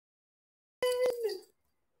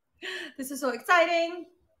This is so exciting.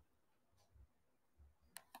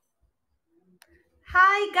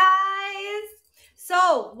 Hi, guys.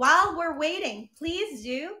 So while we're waiting, please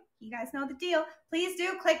do, you guys know the deal, please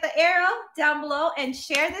do click the arrow down below and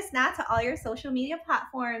share this now to all your social media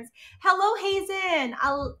platforms. Hello, Hazen.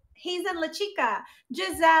 Hazen La Chica.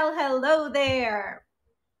 Giselle, hello there.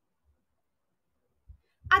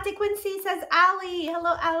 Ate Quincy says Ali.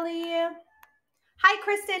 Hello, Ali. Hi,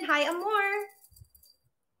 Kristen. Hi, Amor.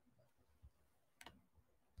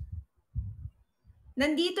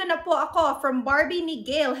 Nandito na po ako from Barbie ni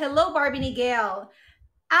Gail. Hello, Barbie ni Gail.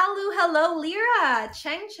 Alu, hello, Lyra.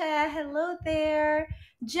 Chengche, hello there.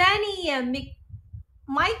 Jenny,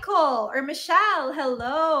 Michael, or Michelle,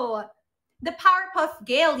 hello. The Powerpuff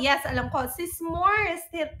Gail, yes, alam ko. Sis Morris,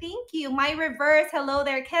 thank you. My Reverse, hello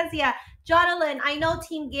there. Kezia, Jonathan, I know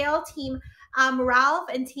Team Gail, Team Ralph,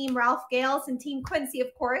 and Team RalphGails, and Team Quincy, of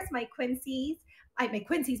course. My Quincy's,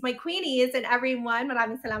 my Queenies, and everyone.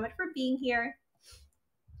 Maraming salamat for being here.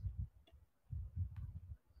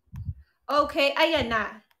 Okay, ayan na.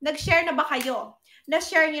 Nag-share na ba kayo?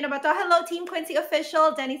 Na-share nyo na ba to? Hello, Team Quincy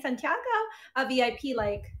Official, Denny Santiago, a VIP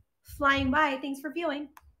like flying by. Thanks for viewing.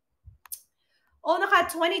 Oh, naka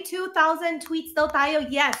 22,000 tweets daw tayo.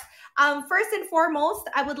 Yes. First and foremost,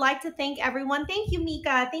 I would like to thank everyone. Thank you,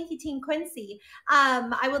 Mika. Thank you, Team Quincy.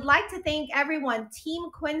 I would like to thank everyone. Team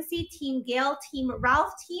Quincy, Team Gail, Team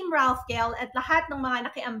RalphGail, at lahat ng mga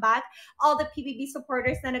nakiambag, all the PBB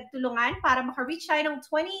supporters na nagtulungan para maka-reach tayo ng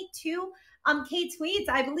 22K tweets.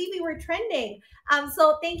 I believe we were trending.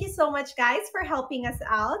 So thank you so much, guys, for helping us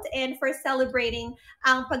out and for celebrating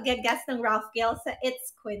ang pag-guest ng RalphGail sa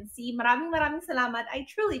IT'S QUINCY. Maraming salamat. I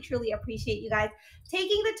truly appreciate you guys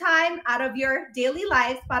taking the time out of your daily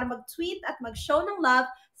lives para mag-tweet at mag-show ng love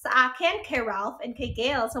sa akin, kay Ralph, and kay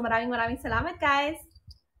Gail. So maraming salamat, guys.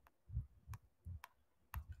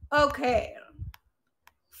 Okay.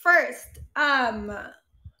 First,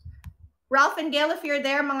 Ralph and Gail, if you're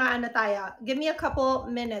there, mga ano tayo, give me a couple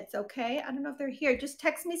minutes, okay? I don't know if they're here. Just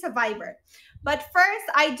text me sa Viber. But first,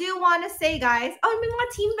 I do want to say, guys, oh, may mga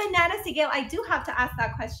Team Banana si Gail. I do have to ask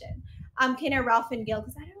that question. Kina Ralph and Gail,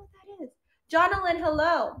 because I don't know what that is. Jonathan,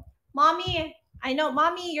 hello. Mommy, I know,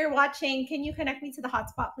 Mommy, you're watching. Can you connect me to the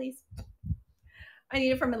hotspot, please? I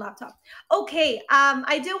need it from my laptop. Okay,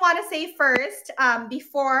 I do want to say first,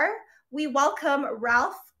 before we welcome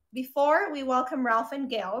Ralph and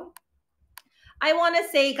Gail, I want to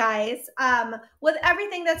say, guys, with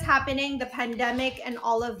everything that's happening, the pandemic and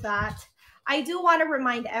all of that, I do want to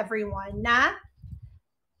remind everyone na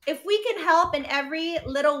if we can help in every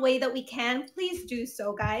little way that we can, please do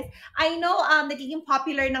so, guys. I know nagiging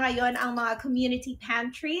popular na ngayon ang mga community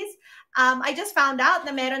pantries. I just found out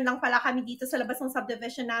na meron lang pala kami dito sa labas ng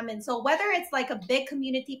subdivision namin. So whether it's like a big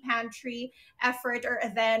community pantry effort or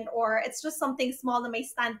event, or it's just something small na may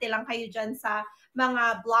stante lang kayo dyan sa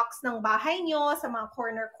mga blocks ng bahay nyo, sa mga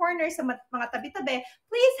corner, sa mga tabi-tabi,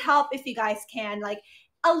 please help if you guys can. Like,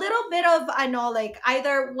 a little bit of, like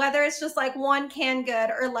either whether it's just like one canned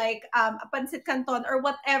good or like a pancit canton or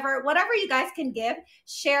whatever you guys can give,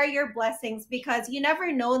 share your blessings, because you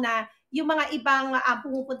never know na yung mga ibang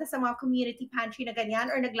pumupunta sa mga community pantry na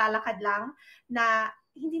ganyan or naglalakad lang na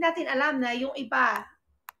hindi natin alam na yung iba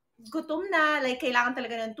gutom na, like kailangan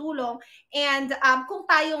talaga ng tulong. And kung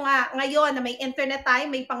tayo nga ngayon na may internet tayo,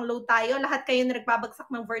 may pang-load tayo, lahat kayo na nagbabagsak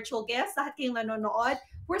ng virtual gifts, lahat kayong nanonood,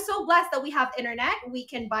 we're so blessed that we have internet, we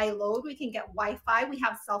can buy load, we can get Wi-Fi, we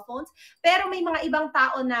have cell phones. Pero may mga ibang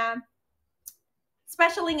tao na,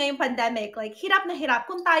 especially ngayong pandemic, like hirap na hirap.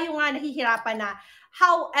 Kung tayo nga nahihirapan na,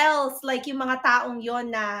 how else, like yung mga taong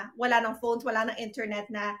yon na wala ng phones, wala ng internet,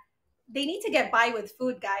 na they need to get by with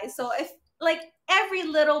food, guys. So if like every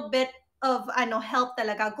little bit of help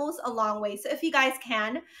talaga goes a long way. So if you guys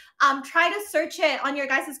can, try to search it on your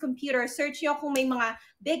guys' computer. Search nyo kung may mga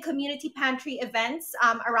big community pantry events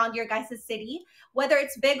around your guys' city, whether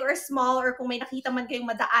it's big or small, or kung may nakita man kayong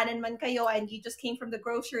madaanan man kayo and you just came from the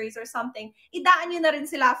groceries or something, idaan nyo na rin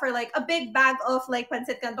sila for like a big bag of like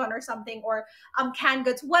pancit canton or something, or canned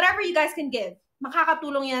goods, whatever you guys can give.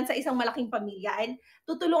 Makakatulong yan sa isang malaking pamilya, and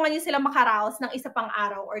tutulungan niyo sila makaraos ng isa pang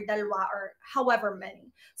araw or dalawa or however many.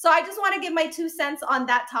 So I just want to give my 2 cents on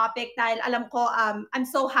that topic dahil alam ko I'm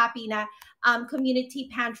so happy na community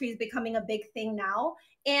pantry is becoming a big thing now.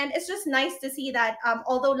 And it's just nice to see that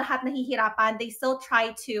although lahat nahihirapan, they still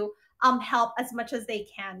try to help as much as they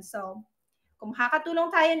can. So kung makakatulong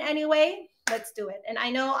tayo in any way, let's do it. And I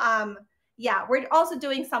know yeah, we're also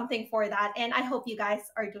doing something for that, and I hope you guys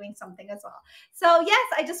are doing something as well. So yes,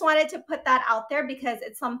 I just wanted to put that out there because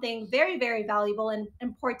it's something very valuable and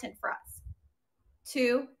important for us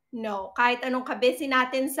to know. Kahit anong kabisi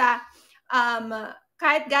natin sa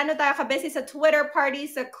kahit gaano tayo kabesi sa Twitter party,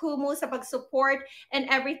 sa Kumu, sa pag-support and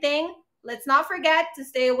everything, let's not forget to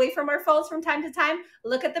stay away from our phones from time to time.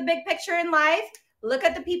 Look at the big picture in life. Look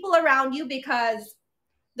at the people around you because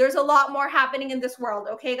there's a lot more happening in this world.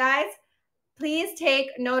 Okay, guys? Please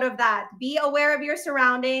take note of that. Be aware of your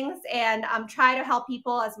surroundings and try to help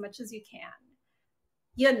people as much as you can.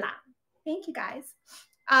 Yun lang. Thank you, guys.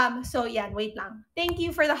 So yan, wait lang. Thank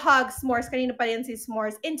you for the hug, S'mores. Kanina pa rin si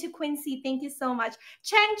S'mores. Into Quincy, thank you so much.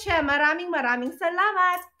 Cheng Che, maraming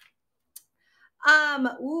salamat.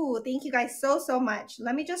 Thank you guys so much.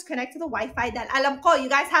 Let me just connect to the Wi-Fi then. Alam ko, you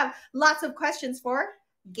guys have lots of questions for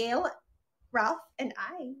Gail, Ralph, and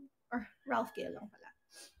I. Or RalphGail lang pala.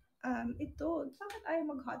 Ito, bakit ayaw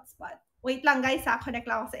mag-hotspot? Wait lang guys, connect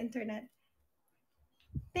lang ako sa internet.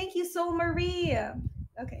 Thank you so Marie.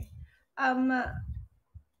 Okay.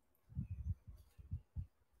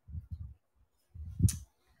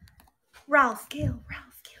 RalphGail.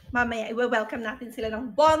 Mamaya, i-welcome natin sila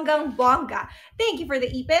ng bonggang-bongga. Thank you for the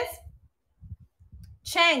IT'S.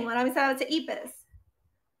 Cheng, maraming salamat sa IT'S.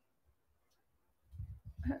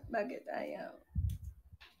 Bakit ayaw?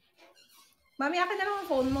 Mami, akin na lang ang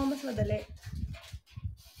phone mo. Mas madali.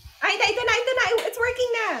 Ay, ito na. It's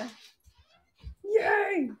working na.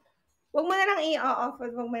 Yay! Huwag mo na lang i-off.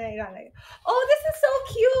 Huwag mo na ilalagay. Oh, this is so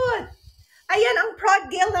cute! Ayan, ang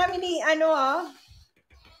prod Gail namin ni,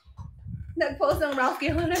 nag-post ng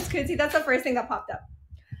RalphGail. That's good. See, that's the first thing that popped up.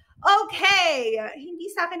 Okay. Hindi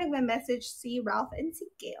sa akin nagme-message si Ralph and si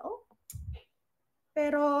Gail.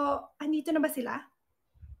 Pero, andito na ba sila?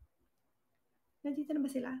 Nandito na ba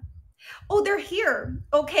sila? Oh, they're here.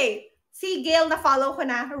 Okay. Si Gail na follow ko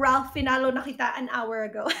na. Ralph, finalo na kita an hour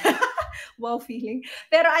ago. Wow feeling.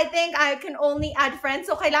 Pero I think I can only add friends.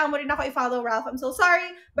 So, kailangan mo rin ako i-follow Ralph. I'm so sorry.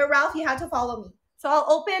 But Ralph, you have to follow me. So, I'll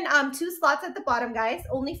open 2 slots at the bottom, guys.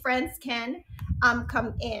 Only friends can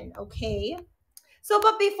come in. Okay? So,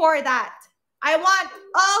 but before that, I want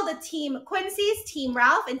all the Team Quincy's, Team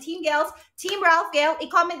Ralph, and Team Gail's, Team RalphGail.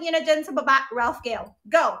 I-comment nyo na dyan sa baba, RalphGail.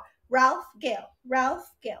 Go! RalphGail.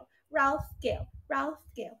 RalphGail. RalphGail.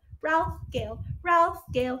 RalphGail. RalphGail.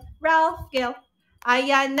 RalphGail. RalphGail.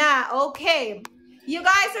 Ayan na. Okay. You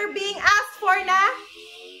guys are being asked for na.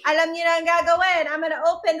 Alam niyo na ang gagawin. I'm gonna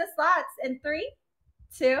open the slots in 3,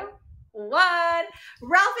 2, 1.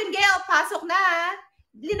 Ralph and Gail, pasok na.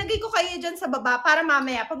 Linagay ko kayo dyan sa baba para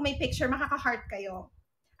mamaya pag may picture, makaka-heart kayo.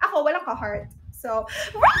 Ako, walang ka-heart. So,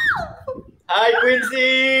 Ralph! Hi,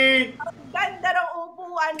 Quincy! Ang ganda ng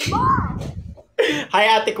upuan mo! Hi,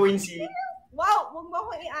 Ate Quincy. Wow, huwag mo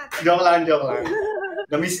akong i-ate. Joke lang.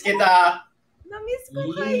 Namiss kita. Namiss ko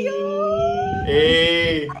kayo.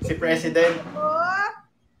 Si President.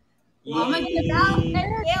 Oh my God.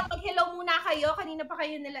 Gail, mag-hello muna kayo. Kanina pa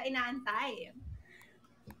kayo nila inaantay.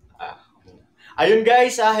 Ayun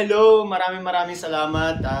guys, hello. Maraming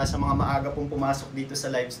salamat sa mga maaga pong pumasok dito sa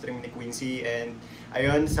live stream ni Quincy. And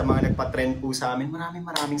ayun, sa mga nagpa-trend po sa amin,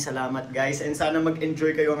 maraming salamat guys. And sana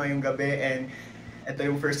mag-enjoy kayo ngayong gabi. And ito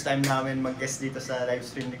yung first time namin mag-guest dito sa live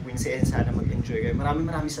stream ni Quincy. And sana mag-enjoy kayo.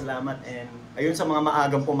 Maraming salamat. And ayun, sa mga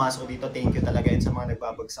maagang pumasok dito, thank you talaga. And sa mga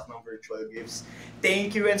nagbabagsak ng virtual gifts,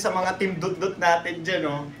 thank you. And sa mga team dot natin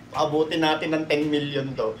dyan, paabutin natin ng 10 million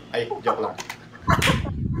to. Ay, joke lang.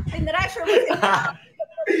 Pinressure mo sila.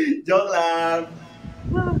 Joke lang.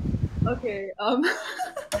 Okay.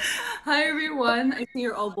 Hi everyone. I see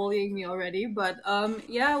you're all bullying me already, but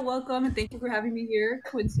yeah, welcome and thank you for having me here,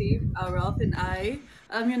 Quincy, Ralph, and I.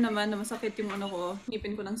 Yun naman, na masakit yung ko,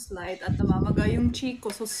 ngipin ko ng slide at namamaga yung cheek ko,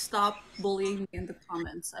 so stop bullying me in the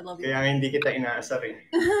comments. I love you. Kaya hindi kita inaasar eh.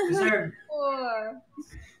 Deserve.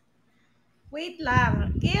 Wait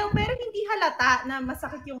lang. Gail, pero hindi halata na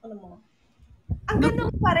masakit yung mo. Ang ganda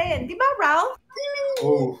mo pa rin. Di ba, Ralph?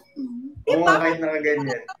 Oo. Oo nga, kahit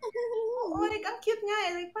nakaganyan. Oo, like, ang cute nga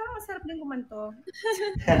eh. Like, parang masarap din kumanto.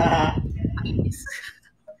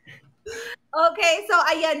 Okay, so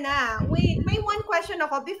ayan na. Wait, may one question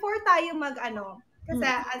ako. Before tayo kasi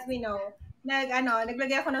as we know,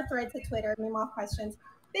 naglagay ako ng thread sa Twitter, may mga questions.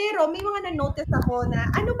 Pero may mga na-notice ako na,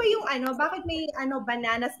 ano ba yung bakit may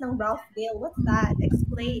bananas ng RalphGail? What's that?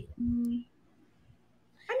 Explain.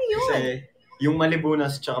 Ano yun? Kasi, yung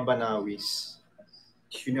Malibunas tsaka Banawis,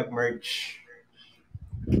 pinag-merge.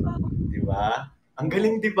 Diba? Ang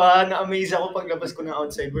galing, diba? Na-amaze ako paglabas ko ng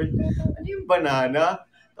outside world. Ano yung banana?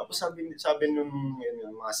 Tapos sabi nung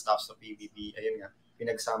mga staff sa PBB, ayun nga,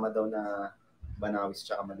 pinagsama daw na Banawis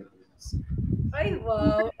tsaka Malibunas. Ay,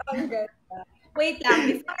 wow. Ang ganda. Wait lang,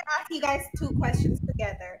 before I ask you guys 2 questions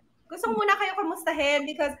together, Gusto ko muna kayo kamustahin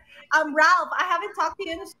because, Ralph, I haven't talked to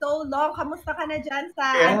you in so long. Kamusta ka na dyan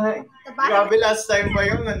sa, sa bahay? Grabe, last time pa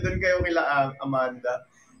yun, nandun kayo kila Amanda.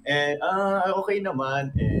 And okay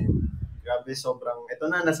naman. And grabe, sobrang, ito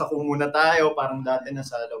na, nasa muna tayo. Parang dati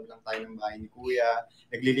nasa loob lang tayo ng bahay ni Kuya.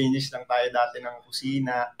 Naglilinis lang tayo dati ng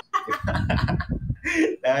kusina.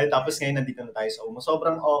 Tapos ngayon nandito na tayo sa Umo.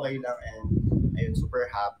 Sobrang okay lang and ayun, super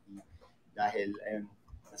happy. Dahil ayun,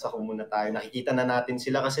 nasa muna tayo. Nakikita na natin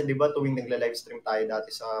sila kasi 'di ba tuwing nagla-livestream tayo dati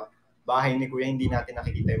sa bahay ni Kuya, hindi natin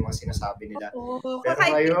nakikita yung mga sinasabi nila. Pero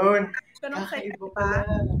ngayon, kakaiba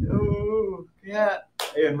pala. Oo. Kaya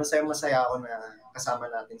ayun, masaya ako na kasama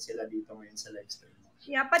natin sila dito ngayon sa livestream.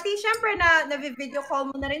 Yeah, pati syempre na-video call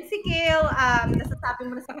mo na rin si Gail, nasasabi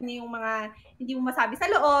mo na sa kanya yung mga hindi mo masabi sa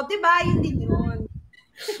loob, di ba? Yun din yun.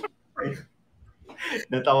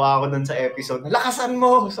 Natawa ako dun sa episode. Lakasan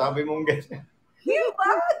mo! Sabi mong gano'n. Diba?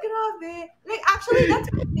 Grabe. Like, actually, that's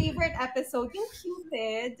my favorite episode. Yung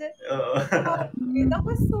Cupid. That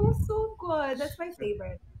was so good. That's my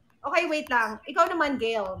favorite. Okay, wait lang. Ikaw naman,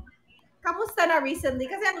 Gail. Kamusta na recently?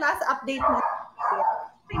 Kasi ang last update mo,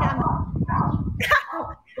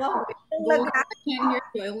 wow, Gold, I can't hear you.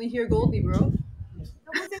 I only hear Goldie, bro.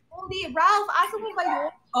 Kamusta Goldie? Ralph, aso mo ba yun?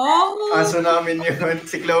 Oh! Aso namin yun.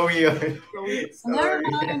 Si Chloe yun. Sorry.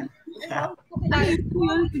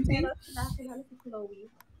 Kilala si Chloe.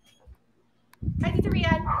 Hi, Tita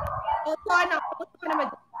Rian. So, ano? Kamusta ka naman?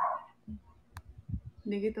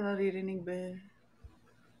 Hindi kita naririnig, be.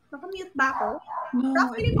 Nakamute ba ako? No.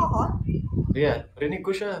 Ralph, kinig mo ako? Yeah, rinig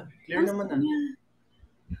ko siya. Clear naman na.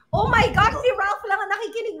 Oh my gosh, si Ralph lang ang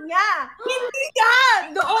nakikinig niya. Hindi ka!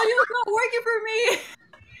 The audio's not working for me!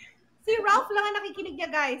 Si Ralph lang ang nakikinig niya,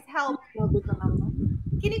 guys. Help. Grabe ka naman.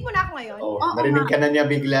 Kinig mo na ako ngayon. Oh, narinig ka na niya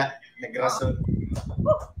bigla. Nagrason.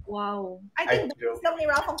 Wow. I think the lang ni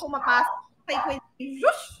Ralph ang pumapasok kay Quincy.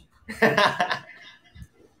 Shush!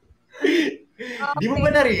 Di mo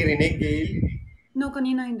ba naririnig, Gail? No,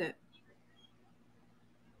 kanina hindi.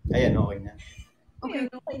 Ayan, okay na. Okay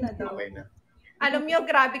na daw. Okay na. Alam niyo,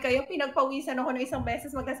 grabe kayo. Pinagpawisan ako ng isang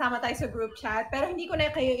beses magkasama tayo sa group chat. Pero hindi ko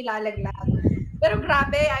na kayo ilalaglag. Pero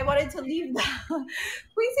grabe, I wanted to leave the...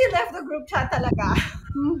 Quincy left the group chat talaga.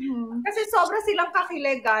 Mm-hmm. Kasi sobra silang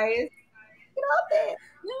kakilig, guys. Grabe.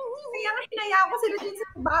 Kaya nga hinayaan ko sila din sa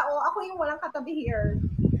bao. Ako yung walang katabi here.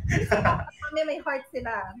 May heart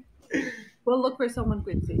sila. We'll look for someone,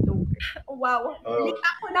 Quincy. Don't worry. Wow. Lika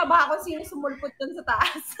ko na ba kung sino sumulpot dun sa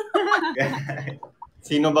taas?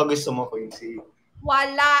 Sino ba gusto mo, Quincy?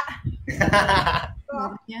 Wala.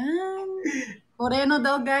 Yan. Moreno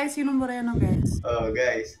daw, guys. Sino Moreno, guys? Oh,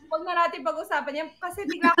 guys. Huwag na natin pag-usapan yan kasi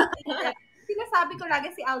bigla ko sinasabi ko lagi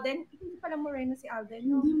si Alden. Hindi pala Moreno si Alden.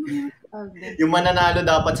 No? Yung mananalo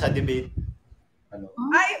dapat sa debate. Ano?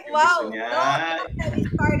 Ay, wow. Gusto niya. Don't get me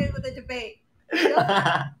started with the debate.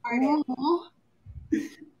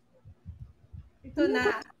 Ito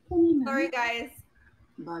na. Sorry, guys.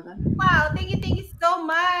 Wow, thank you so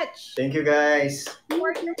much. Thank you, guys.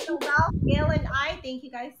 Working so well, Gail and I, thank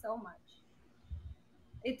you guys so much.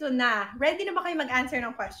 Ito na. Ready na ba kayo mag-answer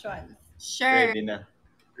ng questions? Sure.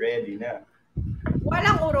 Ready na.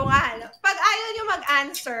 Walang urungan. Pag ayaw nyo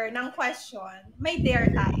mag-answer ng question, may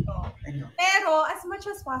dare tayo. Pero as much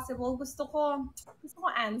as possible, gusto ko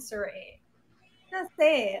answer eh.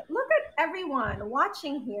 Kasi, look at everyone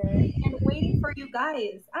watching here and waiting for you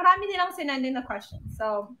guys. Arami nilang sinandin na questions.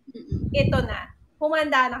 So, ito na.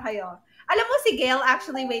 Humanda na kayo. Alam mo si Gail,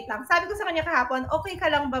 actually, wait lang. Sabi ko sa kanya kahapon, okay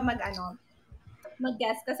ka lang ba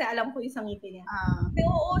mag-guess kasi alam ko yung sangipin niya.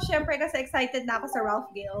 Pero oo, syempre kasi excited na ako sa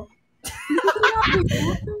RalphGail.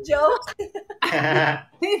 Joke.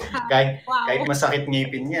 kahit masakit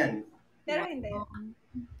ngipin yan. Pero hindi.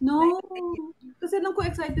 No. Kasi alam ko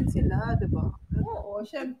excited sila, di ba? Oo,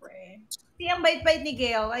 syempre. Ang bait-bait ni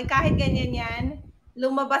Gail, ay kahit ganyan yan,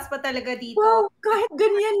 lumabas pa talaga dito. Wow, kahit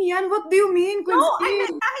ganyan yan? What do you mean, Quincy? No, I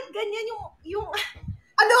mean, kahit ganyan yung...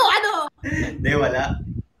 Ano? Hindi, wala.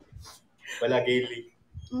 Wala, Gaily.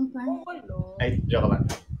 Okay. Ay, joke lang.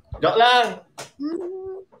 Joke lang!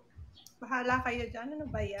 Bahala kayo dyan. Ano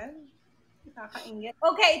ba yan? Nakakaingit.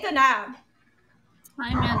 Okay, ito na.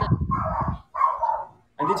 Hi, Amanda.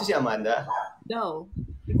 Andito si Amanda? No.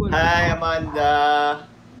 Hi, Amanda.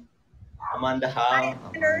 Amanda, how?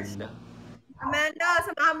 Amanda,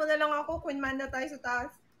 samahan mo na lang ako. Queen Manda tayo sa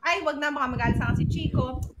taas. Ay, wag na. Baka magalit sa si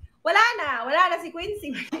Chico. Wala na si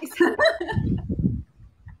Quincy.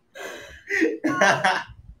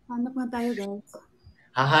 Hanap nga tayo, guys.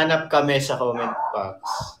 Hahanap kami sa comment box.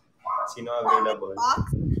 Sino available?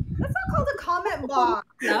 Box? That's not called a comment box.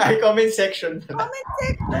 Ay, comment section. Comment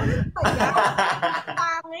section.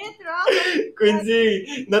 Pangit, Ralph. Quincy,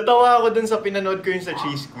 natawa ako dun sa pinanood ko yun sa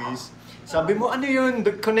Cheese Quiz. Sabi mo, ano yun?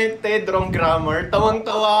 Connected, wrong grammar.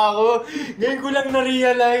 Tawang-tawa ako. Ngayon ko lang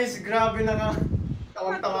na-realize. Grabe na nga.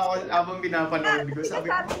 Tawang-tawa ako habang pinapanood ko. Sabi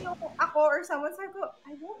ko, Sabi yung ako or someone, sabi ko,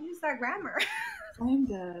 I won't use that grammar.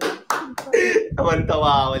 Kinda.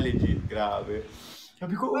 tawang-tawa ako legit. Grabe.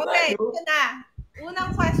 Sabi ko, Okay, ito na.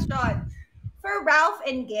 Unang question. For Ralph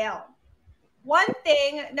and Gail, one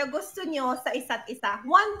thing na gusto nyo sa isa't isa.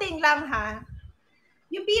 One thing lang ha.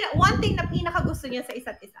 Yung one thing na pinaka gusto nyo sa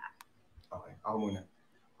isa't isa. Okay, ako muna.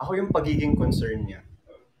 Ako yung pagiging concern niya.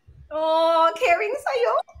 Oh, caring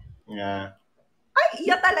sa'yo? Yeah. Ay,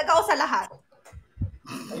 iya talaga ako sa lahat.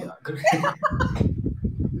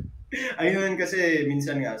 Ayun, kasi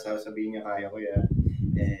minsan nga sasabihin niya kaya ko yan.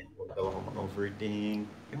 And huwag daw ako mag-overthink.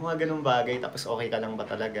 Yung mga ganung bagay, tapos okay ka lang ba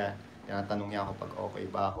talaga? Tinatanong niya ako pag okay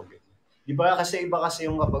ba ako. Di ba kasi iba kasi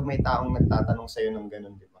yung kapag may taong nagtatanong sa'yo ng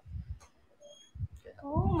ganun, di ba?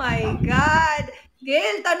 Oh my God!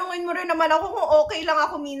 Gail, tanungin mo rin naman ako kung okay lang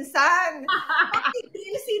ako minsan. Okay,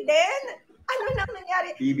 guilty din. Ano nang nangyari?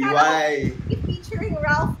 PBY! Featuring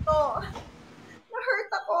Ralph to.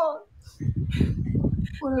 Na-hurt ako.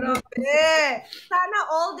 Grabe. Sana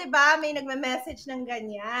all, di ba, may nagme-message ng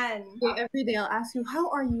ganyan. Okay, every day I'll ask you, how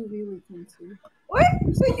are you really, Quincy? Uy,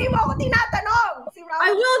 so hindi mo ako tinatanong. Si Ralph.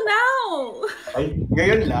 I will now! Ay,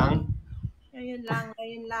 ngayon lang. Ngayon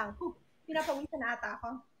lang. Pinapawisan na ata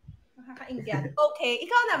ako. Nakakainggan. Okay,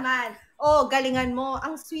 ikaw naman. Oh, galingan mo.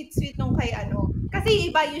 Ang sweet-sweet nung kay ano. Kasi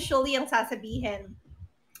iba usually ang sasabihin.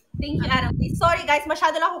 Thank you, Adam. Sorry guys,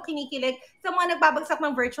 masyado lang ako kinikilig sa mga nagbabagsak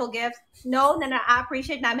ng virtual gifts. No,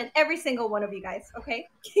 na-appreciate namin every single one of you guys. Okay?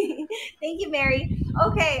 Thank you, Mary.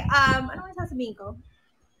 Okay, ano ang sasabihin ko?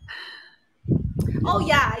 Oh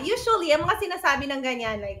yeah, usually, ang mga sinasabi ng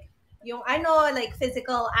ganyan, like, yung like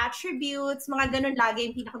physical attributes, mga ganun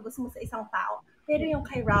lagi yung pinakagusto mo sa isang tao. Pero yung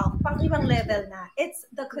kay Ralph, pang ibang level na. It's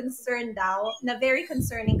the concern daw, na very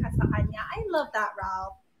concerning ka sa kanya. I love that,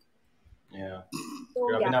 Ralph. Yeah. So,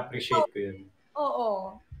 Grabe yeah. na-appreciate ko yun.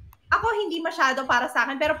 Oo. Ako hindi masyado para sa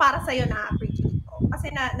akin, pero para sa'yo na-appreciate ko.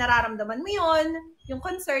 Kasi nararamdaman mo yun, yung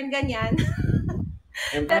concern, ganyan.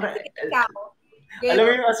 Pero ikaw. Alam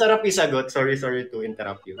mo yung masarap isagot, sorry to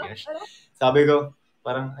interrupt you. Yes. Sabi ko,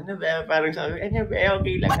 parang, parang sabi,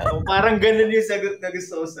 okay lang ako. Parang ganun yung sagot na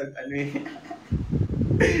gusto ko sa,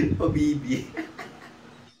 pabibi.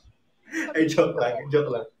 Ay, joke lang.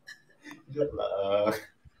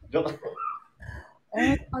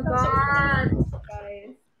 Oh my God!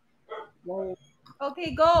 Guys. Wow.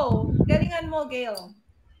 Okay, go. Galingan mo, Gail.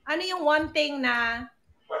 Ano yung one thing na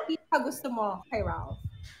gusto mo kay Ralph?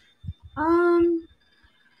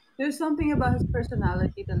 There's something about his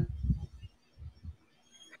personality that...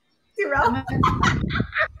 Si Ralph?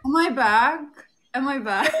 Am I back?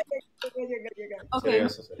 You're good. Okay,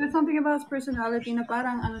 Seryoso. there's something about his personality na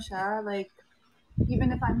parang ano siya, like, even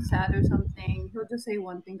if I'm sad or something, he'll just say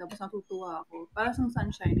one thing tapos natutuwa ako. Para sa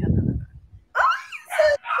sunshine niya talaga.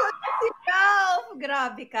 Si Ralph!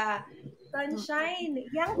 Grabe ka. Sunshine.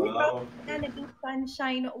 Yang si Ralph na naging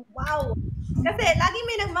sunshine. Wow! Kasi laging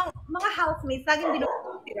may mga housemates, laging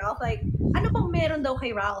binubog si Ralph. Like, ano bang meron daw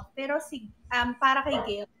kay Ralph? Pero para kay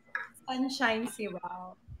Gail, sunshine si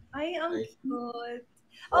Ralph. Ay, ang cute.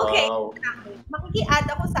 Okay, Wow. Makiki-add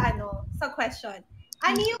ako sa question.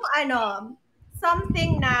 Ano yung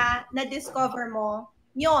something na na-discover mo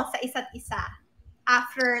nyo sa isa't isa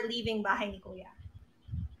after leaving bahay ni Kuya?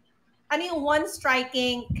 Ano yung one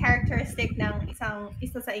striking characteristic ng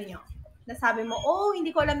isa sa inyo? Na sabi mo,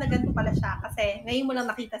 hindi ko alam na ganito pala siya kasi ngayon mo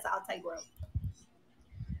lang nakita sa outside world.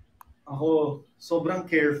 Ako, sobrang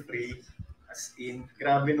carefree. As in,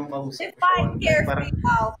 grabe nung kausap ko Define siya. carefree,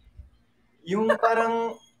 Yung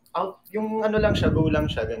parang, yung ano lang siya, go lang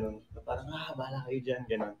siya, ganun. Parang, bahala kayo dyan,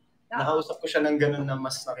 ganun. Nakausap ko siya ng ganun na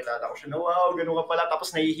mas nakilala ko siya na, wow, ganun ka pala.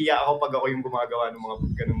 Tapos nahihiya ako pag ako yung gumagawa ng mga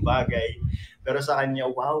ganung bagay. Pero sa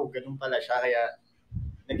kanya, wow, ganun pala siya. Kaya,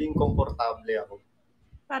 naging komportable ako.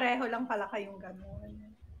 Pareho lang pala kayong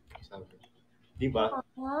ganun. Sabi. Diba?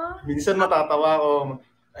 Minsan matatawa ako.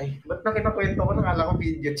 Ay, ba't nakita-kwento ko? Nakala ko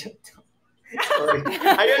video chat. Sorry.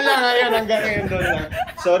 Ayun lang, hanggang ngayon doon lang.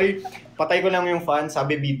 Sorry, patay ko lang yung fan.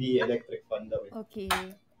 Sabi BB electric fan daw. Okay.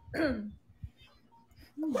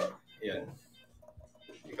 Yan.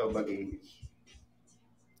 Ikaw ba, Gail?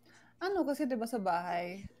 Ano, kasi diba sa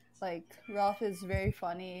bahay, like, Ralph is very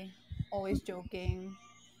funny, always joking,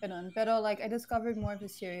 ganun. Pero like, I discovered more of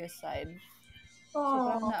his serious side. So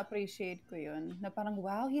parang na-appreciate ko yun. Na parang,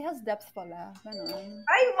 wow, he has depth pala. Ganun.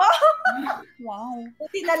 Ay, wow! Wow.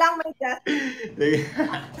 Buti na lang may dress.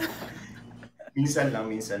 Minsan lang,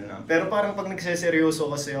 minsan lang. Pero parang pag nagseseryoso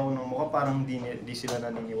kasi ako ng mukha, parang di sila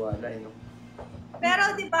naniniwala, eh, no?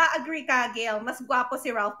 Pero di ba, agree ka, Gail, mas gwapo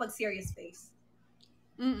si Ralph pag serious face.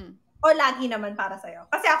 Mm-mm. O lagi naman para sa'yo.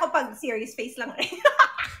 Kasi ako pag serious face lang eh.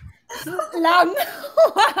 Lang.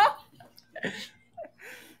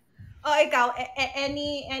 O ikaw,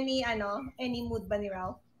 any mood ba ni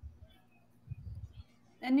Ralph?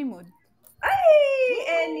 Any mood. Ay!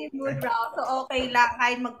 Any mood, Ralph. So okay lang,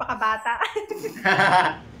 kahit magpakabata.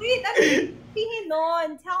 Wait, ano yung sabihin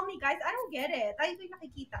nun? Tell me, guys. I don't get it. Ay, ito'y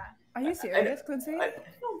nakikita. Are you serious, Quincy? I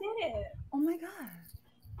don't get it. Oh my God.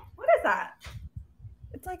 What is that?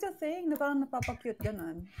 It's like a thing na parang napapakute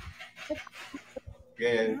ganun.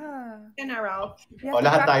 Ganyan. Yeah. Yan na, Ralph. You O, have to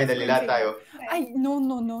lahat tayo, practice, dali, lahat Quincy. tayo. Ay, no.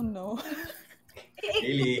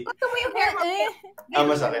 Lili. Gusto mo yung hair mo?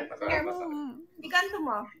 Masakit. Ikanto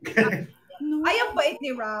mo. No. Ay, ang bait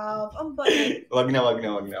ni Ralph. Ang bait. Wag na. Okay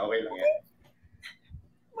lang yan.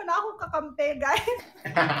 Wala akong kakampi, guys.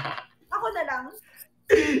 Ako na lang.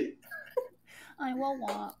 Ay,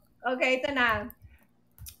 wawa. Okay, ito na.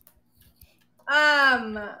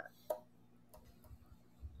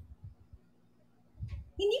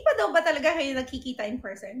 Hindi pa daw ba talaga kayo nakikita in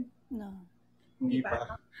person? No. Hindi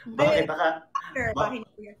pa. Bakit baka? After, bakit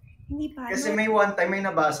hindi pa. Kasi may one time may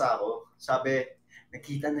nabasa ako. Sabi,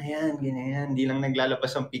 nakita na yan, ganyan. Hindi lang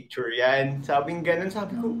naglalabas ang picture yan. Sabing ganun,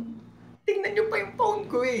 sabi ko, tingnan nyo pa yung phone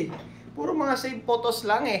ko eh. Puro mga save photos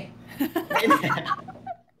lang eh.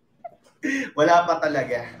 Wala pa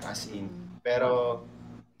talaga, as in. Pero,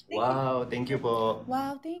 wow, thank you po.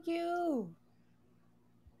 Wow, thank you.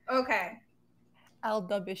 Okay.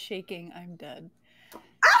 Aldub is shaking. I'm dead.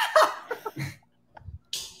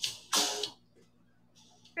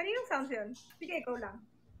 Kaninong sounds yun? Sige, ikaw lang.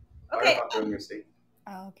 Okay. Okay. Music.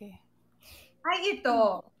 Okay. Ay,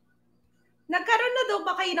 ito. Nagkaroon na daw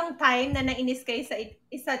ba kayo ng time na nainis kayo sa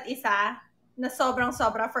isa't isa na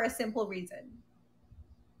sobrang-sobra for a simple reason?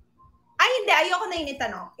 Ay, hindi. Ayoko na yung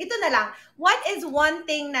itanong. Ito na lang. What is one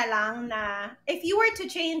thing na lang na, if you were to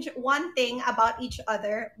change one thing about each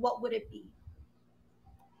other, what would it be?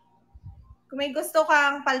 Kung may gusto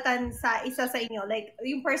kang palitan sa isa sa inyo, like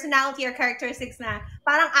yung personality or characteristics na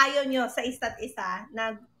parang ayaw nyo sa isa't isa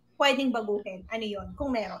na pwedeng baguhin, ano yun?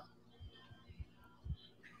 Kung meron.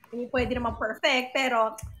 Hindi pwede naman perfect,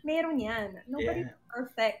 pero meron yan. Nobody's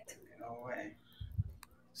perfect. Okay.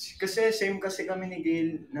 Kasi same kasi kami ni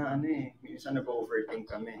Gail na ano eh, minsan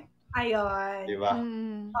nag-overthink kami. Ayun. Di ba?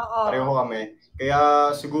 Oo. Pareho kami.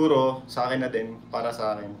 Kaya siguro sa akin na din, para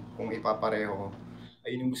sa akin, kung ipapareho ko,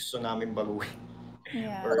 ayun yung gusto namin baguhin.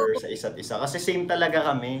 Yeah. Or sa isa't isa. Kasi same talaga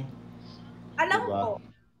kami. Alam Diba? ko.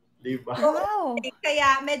 Diba? Wow.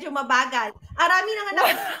 Kaya medyo mabagal. Arami na nga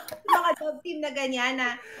mga job team na ganyan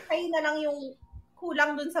na kayo na lang yung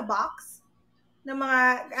kulang dun sa box ng mga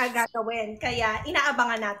gagawin. Kaya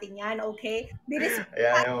inaabangan natin yan, okay? Bilis.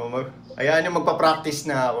 Ayan yung magpa-practice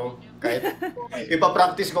na ako. Kahit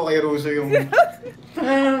ipa-practice ko kay Russo yung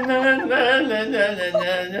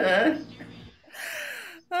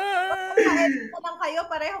lang kayo,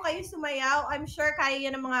 pareho kayo sumayaw. I'm sure kaya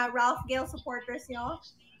yan ng mga RalphGail supporters nyo.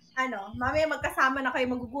 Mamaya magkasama na kayo,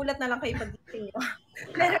 magugulat na lang kayo pag-gising nyo.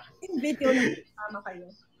 Pero yung video na magkasama kayo.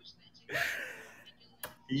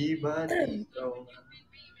 Iba dito.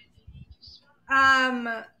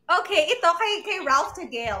 Okay, ito kay Ralph to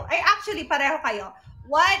Gail. Ay, actually, pareho kayo.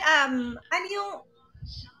 What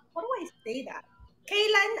do I say that?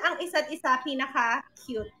 Kailan ang isa't isa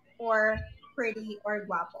pinaka-cute or pretty or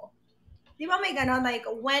guwapo? Di ba may ganon? Like,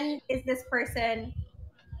 when is this person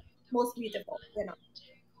most beautiful? Ganon.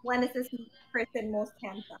 When is this person most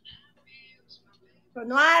handsome?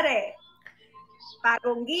 Kunwari,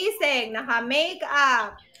 bagong gising,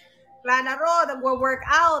 naka-makeup, lalaro,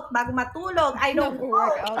 nagwo-workout, bago matulog, I don't know.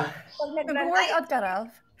 Nag-workout ka,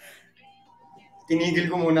 Ralph? Tinigil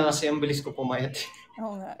ko muna kasi ang bilis ko pumayat.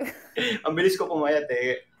 Oo nga. Ang bilis ko pumayat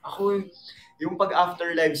eh. Ako, yung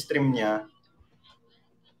pag-after live stream niya,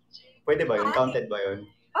 pwede ba yun? Counted ba yun?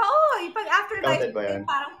 Oo, yung pag-after live stream,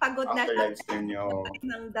 parang pagod na after live stream niya, oo.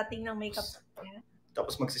 Ng dating ng makeup niya.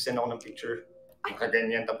 Tapos magsisend ako ng picture.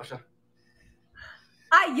 Nakaganyan, tapos siya.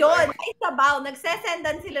 Ayun, ay sabaw.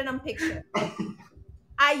 Nagsesendan sila ng picture.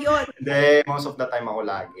 Ayun. Hindi, most of the time ako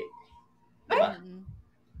lagi. Diba?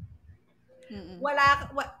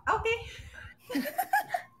 Okay.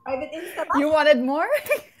 Private Insta ba? You wanted more?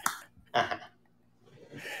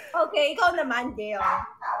 Okay, ikaw naman, Gail.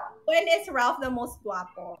 When is Ralph the most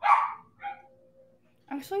guapo?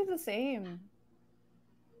 Actually, the same.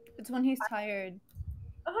 It's when he's tired.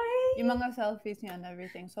 Okay. Yung mga selfies niya and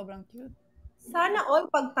everything, sobrang cute. Sana all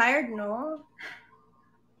pag tired, no?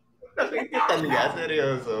 Nakikita niya,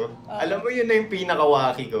 seryoso. Oo. Alam mo yun na yung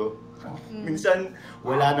pinakawaki ko. Mm. Minsan,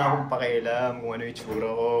 wala na akong pakialam kung ano yung itsura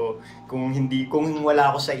ko. Kung wala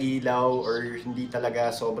ako sa ilaw or hindi talaga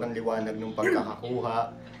sobrang liwanag ng pagkakakuha,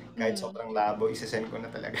 kahit sobrang labo, isasend ko na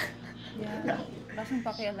talaga. Yeah. Wala siyang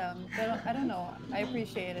pakialam. Pero I don't know. I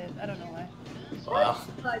appreciate it. I don't know why. Wow.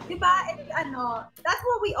 But, diba, that's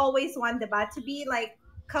what we always want, diba? To be like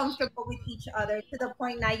comfortable with each other to the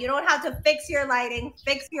point now you don't have to fix your lighting,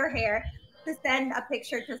 fix your hair to send a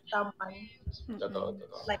picture to someone Totoo, Mm-mm.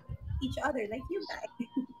 totoo. like each other, like you guys.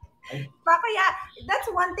 Ay, Baka yeah, that's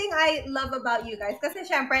one thing I love about you guys. Kasi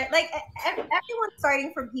syempre, like everyone's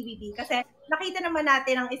starting from PBB. Kasi nakita naman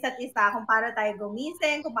natin ang isa't isa kung paano tayo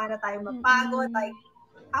gumising, kung paano tayo mapagod, like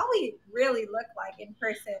Mm-mm. how we really look like in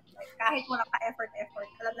person. Like kahit wala ka effort,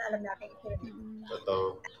 alam natin yung itsura nito. Mm-mm. totoo.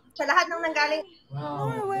 Sa lahat ng nanggaling,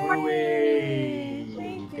 Wow, Norway!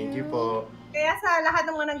 Norway! Thank you you. po. kaya sa lahat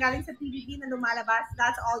ng mga nanggaling sa PBB na lumalabas,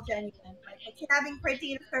 that's all genuine. Like pag sinabing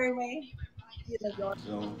pretty in a certain way, yun na yun.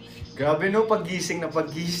 So, grabe no, paggising,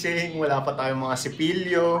 wala pa tayong mga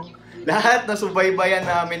sipilyo. Lahat, nasubaybayan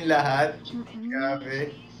namin lahat. Mm-mm.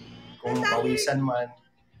 Grabe. Kung Sandali. pawisan man,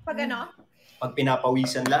 Pag ano, pag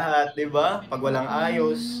pinapawisan lahat, di ba? Pag walang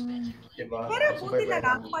ayos, Mm. di ba? pero buti na Nasubaybayan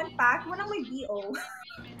lang, namin. fun fact, walang may BO.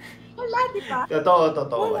 Wala, di ba? Totoo,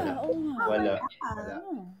 Wala, wala. oo nga. Wala. Wala.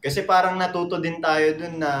 Oh. Kasi parang natuto din tayo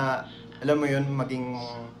dun na, alam mo yun, maging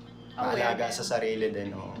Aware maalaga din. sa sarili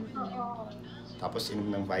din. Oh. Oo. Tapos inom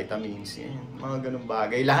ng vitamins, yan, mga ganung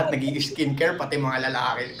bagay. Lahat nag-i-skincare, pati mga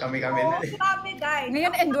lalaki, kami Oo, na. grabe guys.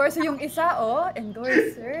 Ngayon, endorser yung isa, oh.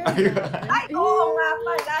 Endorser. Ay, oo nga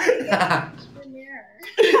pala. Sige.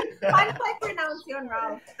 Paano ko i-pronounce yun,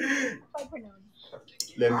 Ralph? Paano ko i-pronounce?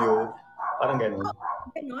 Lemyo. Parang ganun.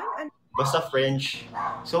 Ganun? Basta French.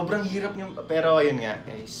 Sobrang hirap yung... Pero ayun nga,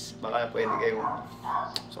 guys. Baka pwede kayong...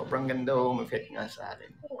 Sobrang ganda oh. Mag-fit nga sa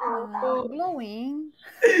atin. Glowing.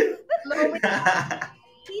 Glowing.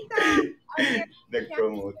 Tita, are you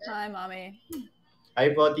Nag-promote. Hi, mommy.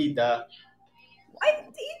 Ay po, tita. Ay,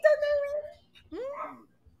 tita na rin.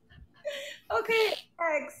 Okay,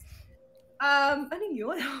 next. Ano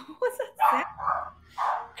yun? What's that say?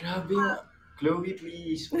 Grabe nga. Chloe,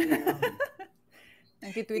 please.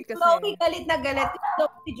 Nag-tweet kasi. Chloe, galit na galit.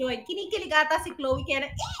 Chloe, si Joy. Kinikilig ata si Chloe kaya na,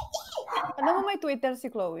 Alam mo may Twitter si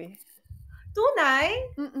Chloe? tunay?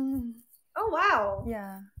 Mm-mm. Oh, wow.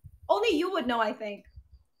 Yeah. Only you would know, I think.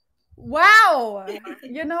 Wow!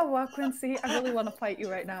 You know what, Quincy? I really want to fight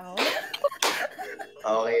you right now.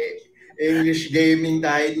 Okay. English gaming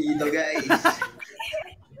tayo dito, guys.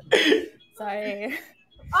 Sorry.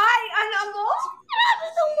 Ay, ano mo? Grabe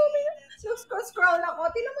itong moment. Scroll lang ako.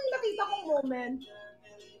 Tingnan mo yung nakita kong moment.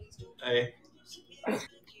 Ay.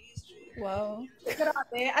 Wow.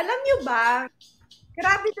 Grabe. Alam niyo ba,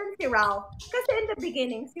 grabe din si Ralph. Kasi in the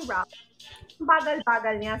beginning, si Ralph,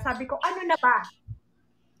 bagal-bagal niya. Sabi ko, ano na ba?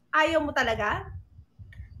 Ayaw mo talaga?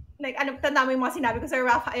 Like, ano, tanda mo yung mga sinabi ko sa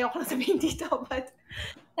Ralph, ayaw ko lang sabihin dito, but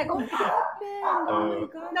What happened? Oh my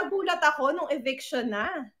God. nagulat ako nung eviction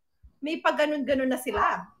na. May pag ganun-ganun na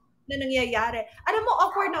sila na nangyayari. Alam mo,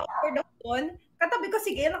 awkward na awkward ako doon. Katabi ko,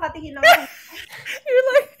 sige, nakatingin lang ako. You're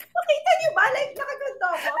like, Nakita niyo ba? Like, nakaganto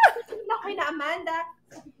ako. Tingnan ko na Amanda.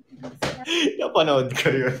 Napanood ko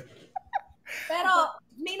yun. Pero,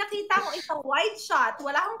 may nakita akong isang wide shot.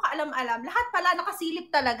 Wala akong kaalam-alam. Lahat pala nakasilip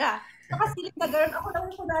talaga. Nakasilip na gano'n. Ako lang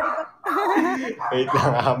yung kunwari pa. Wait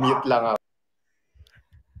lang mute lang ako.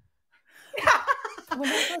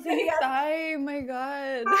 wala kasi time. My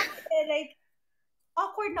God. Like,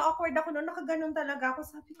 awkward na awkward ako noon. Nakaganon talaga ako.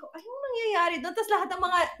 Sabi ko, ay, yung nangyayari doon? Tapos lahat ng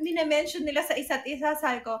mga minamention nila sa isa't isa,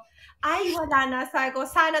 sabi ko, ay, wala na. Sabi ko,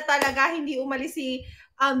 sana talaga hindi umalis si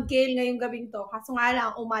Gail ngayong gabing to. Kaso nga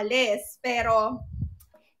lang, umalis. Pero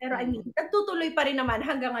I mean, nagtutuloy pa rin naman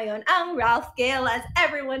hanggang ngayon ang RalphGail as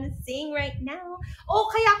everyone is seeing right now. Oh,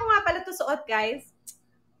 kaya ako nga pala to suot, guys.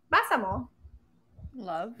 Basa mo.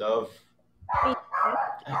 Love.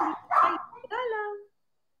 Alam.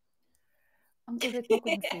 Ang kulit mo,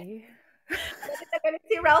 Quincy. Galit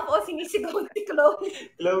si Ralph o sinisigaw si Chloe.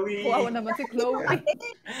 Chloe! Kuwawa naman si Chloe.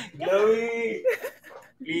 Chloe!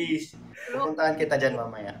 Please, pupuntahan kita dyan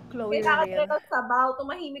mamaya. Chloe Kailangan reveal. ka ng sabaw.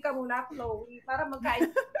 Tumahimik ka muna, Chloe, para magkain.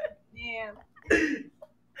 Yeah.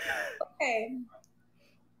 Okay.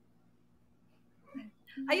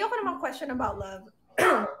 Ayoko naman question about love.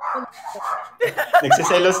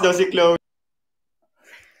 Nagsiselos daw si Chloe.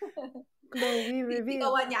 Chloe reveal.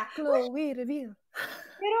 Sigawan niya. Chloe reveal.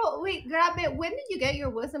 Pero wait, grabe, when did you get your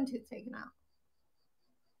wisdom tooth taken out?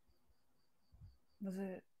 Was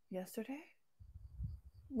it yesterday?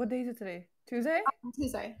 What day is it today? Tuesday?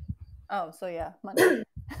 Tuesday. Oh, so yeah, Monday.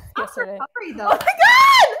 Yesterday. Sorry, Oh though. my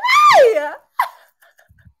God! Ay!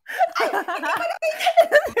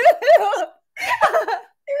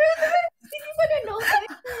 Hindi mo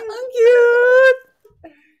na-notice. Ang cute!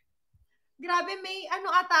 Grabe, may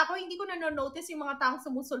ata ako, hindi ko na-notice yung mga taong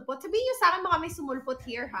sumusulpot. Sabihin nyo sa akin mga may sumulpot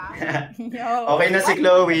here, ha? Yo. Okay na si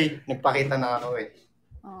Chloe. Nagpakita na ako eh.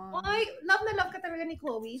 Ay, love na love ka talaga ni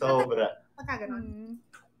Chloe. Sobra. Pagka ganon.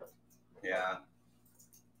 Yeah.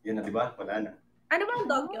 Yun na, di ba? Wala na. Ano bang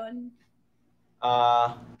dog yun?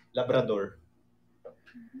 Labrador.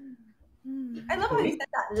 I love how you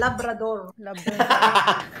said that. Labrador.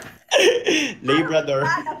 Labrador.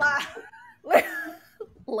 Ano ba?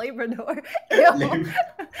 Labrador.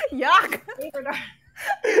 Yuck! Labrador.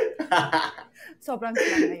 Sobrang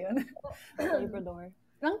slang na yun. Labrador.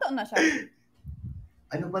 Ilang taon na siya?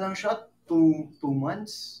 Ano ba lang siya? 2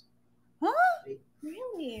 months? Huh?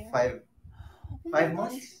 Really? 5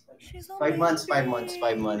 months? She's 5 months.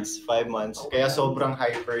 Kaya sobrang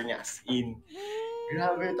hyper niya. As in.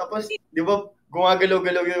 Grabe. Tapos, di ba,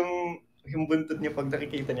 gumagalaw-galaw yung buntot niya pag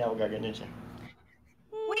nakikita niya ako, gaganon siya.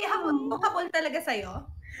 Wait, habol talaga sa'yo?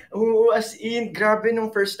 Oo, as in, grabe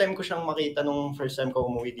nung first time ko siyang makita, nung first time ko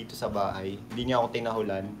umuwi dito sa bahay. Hindi niya ako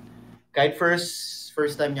tinahulan. Kahit first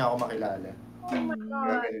time niya ako makilala. Oh my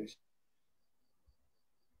God. Gaganon siya.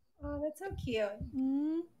 Oh, that's so cute.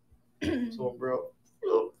 So, bro,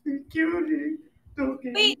 cute.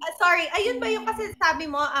 Okay. Wait, sorry. Ayun ba yung kasi sabi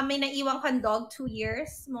mo, may naiwan kang dog 2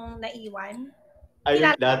 years mong naiwan?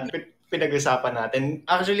 Ayun, pinag-usapan natin.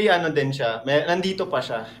 Actually, din siya. Nandito pa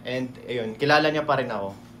siya. And, ayun, kilala niya pa rin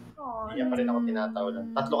ako. Oh, Hindi niya pa rin ako tinatawalan.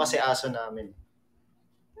 3 kasi aso namin.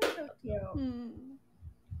 that's so cute.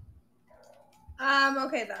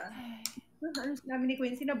 Okay na. Ano sinabi ni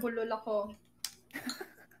Quincy, nabulol ako.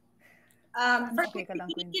 Okay ka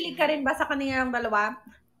lang, Quincy. Kilig ka rin ba sa kanilang dalawa?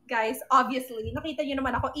 Guys, obviously, nakita nyo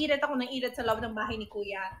naman ako ng irit sa loob ng bahay ni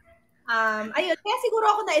Kuya. Ayun, kaya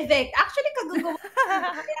siguro ako na-evict. Actually, kagagawa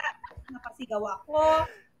kaya napasigaw ako.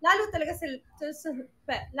 Lalo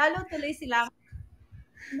tuloy silang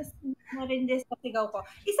mas narindes sa sigaw ko.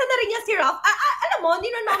 Isa na rin yan si Ralph. Alam mo,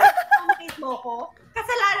 ninonominate mo ko.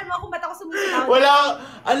 Kasalanan mo kung ba't ako sumisigaw.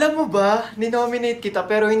 Alam mo ba, ninominate kita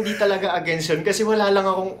pero hindi talaga against yun kasi wala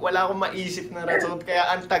akong maisip na rason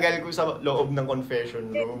kaya ang tagal ko sa loob ng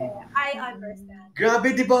confession room. I understand.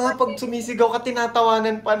 Grabe, di ba nga pag sumisigaw ka,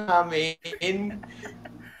 tinatawanan pa namin.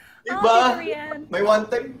 Diba? May one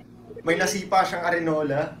time, may nasipa siyang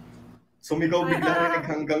arenola. Sumigaw bigla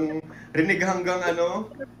rinig hanggang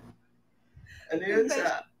ano yun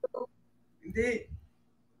sa, hindi.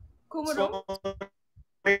 Kumuro?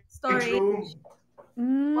 Storage room.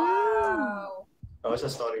 Wow. Sa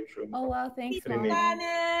storage room. Oh, wow. Thanks, Mom.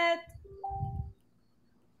 Janet.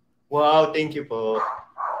 Wow, thank you po.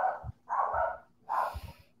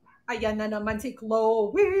 Ayan na naman si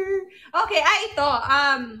Chloe. Okay, ito.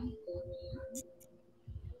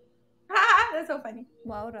 That's so funny.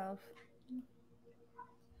 Wow, Ralph.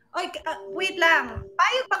 Oy, wait lang.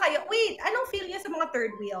 Payag ba kayo? Wait, anong feel niyo sa mga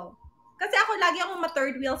third wheel? Kasi ako lagi akong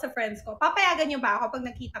ma-third wheel sa friends ko. Papayagan niyo ba ako pag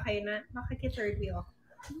nakita kayo na makiki-third wheel?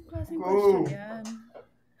 Anong klaseng question yan?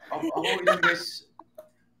 Ako yun, guys.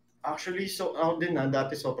 Actually, ako din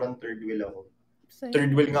dati sobrang third wheel ako.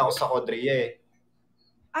 Third wheel nga ako sa Kodria eh.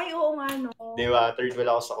 Ay, oo nga, no. Di ba? Third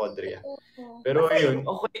wheel ako sa Kodria. Pero ayun,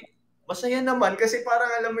 okay. Masaya naman kasi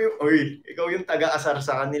parang alam mo yung, ikaw yung taga-asar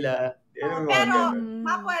sa kanila. Pero,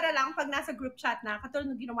 makwera lang pag nasa group chat na, katulad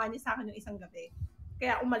nung ginawa niya sa akin yung isang gabi.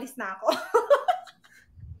 Kaya umalis na ako.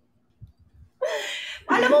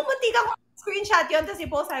 Alam mo, muntik ako screenshot yun, tapos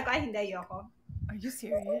i-post ko, hindi, ayoko. Are you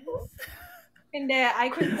serious? Hindi,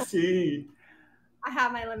 I couldn't. See. I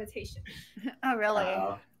have my limitations. Oh, really?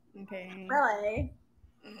 Okay. Really?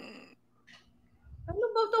 Ano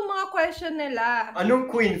ba itong mga question nila?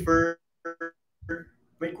 Anong queen fur?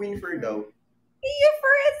 May queen fur daw. Your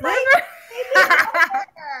fur is like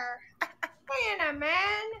kaya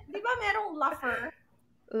naman. Di ba merong luffer?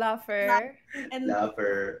 Luffer. And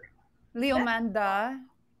Lover. Leomanda.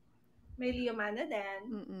 may Leomanda din.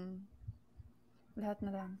 Lahat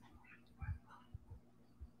na lang.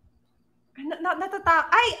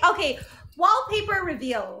 Ay, okay. Wallpaper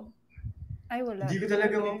reveal. Ay, wala. Hindi ko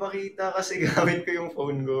talaga mapakita kasi gamit ko yung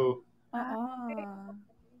phone ko.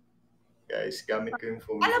 Guys, gamit ko yung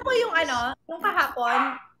phone. Alam mo yung yung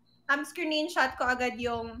kahapon, screenshot ko agad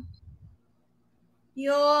yung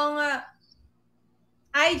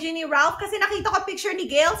IG ni Ralph kasi nakita ko picture ni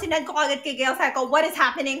Gail, sinend ko agad kay Gail, sabi ko, what is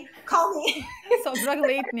happening? Call me. Sobrang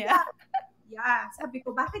late niya. Yeah, sabi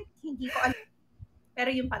ko, bakit hindi ko alam?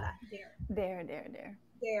 Pero yun pala, there. There.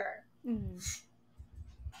 There. Mm.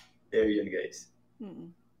 There yun, guys. Mm.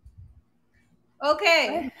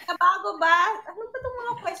 Okay. Nabago ba? Ano ba itong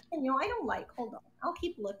mga question nyo? I don't like. Hold on. I'll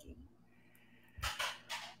keep looking.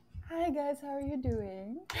 Hi guys, how are you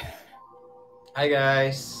doing? Hi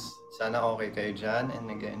guys! Sana okay kayo dyan and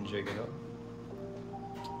nag-enjoy kayo.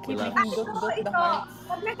 Keep Wala making po. dot the Ito, hearts.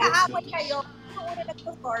 pag nag-aaway kayo, sino una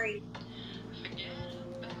nagpo-sorry?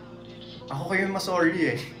 Ako kayo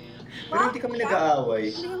masorry eh. Pero hindi kami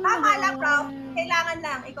nag-aaway. Tama lang, Ralph. Kailangan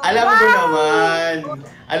lang. Ikaw, Alam ko wow!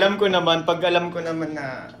 naman. Pag alam ko naman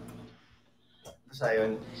na basta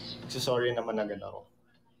yun, sorry naman agad ako.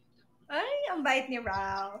 Ay, ang bait ni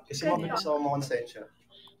Ralph. Kasi mabilis ako makonsensya.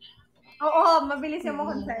 Oo, mabilis yung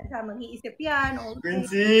makonsensya. Mag-iisip yan. Okay.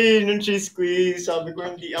 Quincy, nung cheese quiz, sabi ko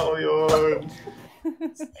hindi ako yun.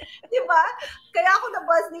 Diba? Kaya ako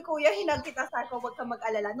na-buzz ni Kuya, hinag kita, sabi ko, huwag kang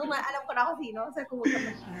mag-alala. Nung alam ko na ako sino, sabi ko, huwag kang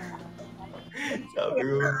mag-alala. Sabi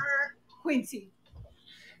ko, Quincy.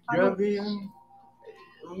 grabe yun.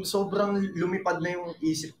 Sobrang lumipad na yung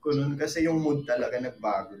isip ko nun kasi yung mood talaga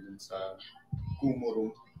nagbago dun sa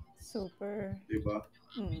Kumurong. Super. Diba?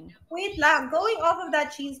 Wait lang, going off of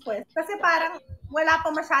that cheese quiz, kasi parang wala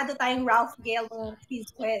pa masyado tayong RalphGail ng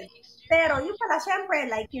cheese quiz. Pero yung pala,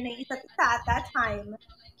 syempre, like yun yung isa't isa at that time,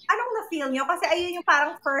 anong na-feel nyo? Kasi ayun yung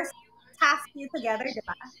parang first task niyo together, di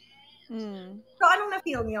ba? So anong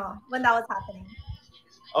na-feel nyo when that was happening?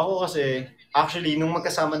 Ako kasi, actually, nung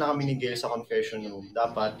magkasama na kami ni Gail sa confession room,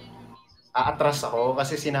 dapat aatras ako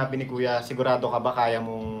kasi sinabi ni Kuya, sigurado ka ba kaya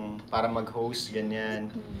mong para mag-host, ganyan.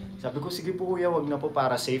 Sabi ko, sige po Kuya, wag na po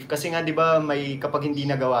para safe. Kasi nga, di ba, may kapag hindi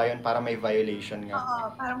nagawa yun, para may violation nga.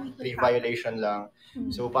 Oo, parang Free violation lang.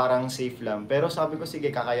 So, parang safe lang. Pero sabi ko,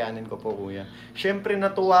 sige, kakayanin ko po Kuya. Siyempre,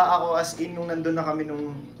 natuwa ako as in nung nandun na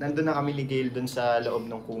kami ni Gail dun sa loob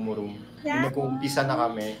ng Kumu room. Nung nag-uumpisa na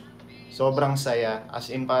kami. Sobrang saya.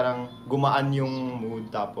 As in, parang gumaan yung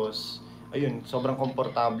mood. Tapos, ayun, sobrang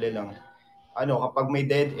komportable lang. Kapag may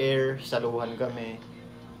dead air, saluhan kami.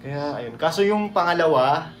 Kaya, ayun. Kaso yung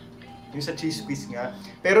pangalawa, yung sa cheese quiz nga.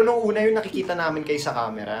 Pero nung una yung nakikita namin kayo sa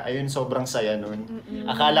camera, ayun, sobrang saya nun.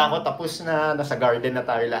 Akala ko tapos na, nasa garden na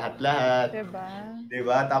tayo lahat-lahat.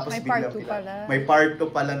 Diba? Tapos may part 2 pala. May part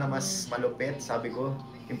 2 pala na mas malupit. Sabi ko,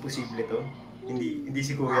 imposible to. Hindi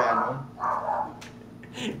si Kuya,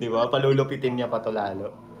 Diba? Palulupitin niya pa to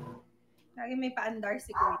lalo. Lagi may paandar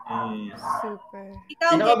si Kuya. Super.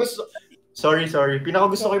 Ikaw, Sorry.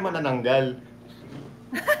 Pinakagusto ko yung manananggal.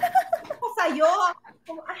 ako sa'yo.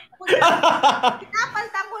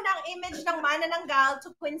 Pinapaltan ko ng image ng manananggal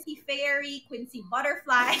to Quincy Fairy, Quincy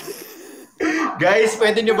Butterfly. Guys,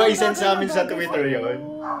 pwede nyo ba isend sa amin sa Twitter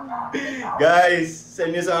yon? Guys,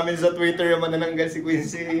 send nyo sa amin sa Twitter yung manananggal si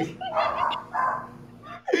Quincy.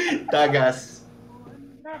 Tagas.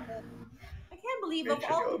 I can't believe of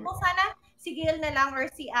all people, sana si Gail na lang or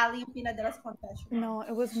si Ali yung pinadala sa confession. No,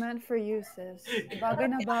 it was meant for you, sis. Bagay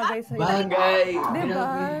na bagay sa'yo. Bagay! Diba?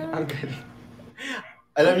 Ang galing.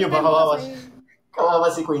 Alam nyo ba, kawawa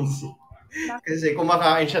si Quincy. Kasi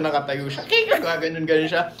kumakain siya, nakatayo siya. Ganun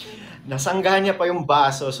siya. Nasangga niya pa yung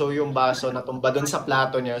baso. So yung baso natumba doon sa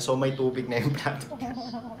plato niya. So may tubig na yung plato.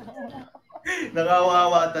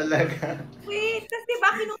 Nakawawa talaga. Wait, kasi diba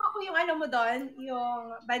kinuha ko yung ano mo doon?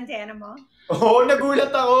 Yung bandana mo? Oo, nagulat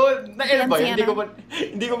ako.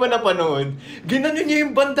 Hindi ko ba napanood? Ginanon niya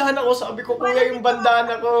yung bandana ko. Sabi ko, Kuya, yung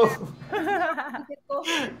bandana ko. Oh,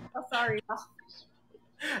 sorry.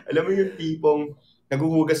 Alam mo yung tipong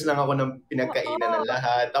naguhugas lang ako ng pinagkainan ng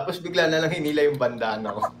lahat. Tapos bigla na lang hinila yung bandana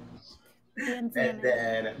ko.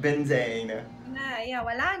 Benzena.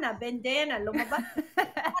 Wala na. Bandana. Lumabas.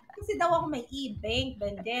 Kasi daw ako may e-bank.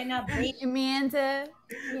 Bandana. Bank.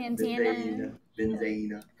 Benzena.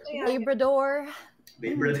 Labrador.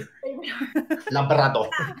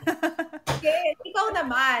 Labrador. Okay, ikaw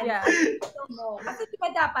naman. Yeah. Kasi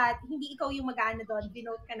diba dapat, hindi ikaw yung mag-ano doon,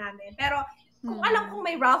 binote ka namin. Pero, kung alam kong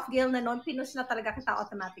may RalphGail na noon, pinush na talaga kita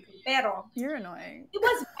automatically. Pero, you're annoying. It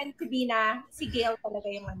was meant to be na si Gail talaga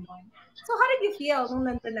yung ano. So, how did you feel nung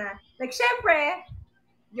nandun na? Like, syempre,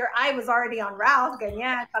 your eye was already on Ralph,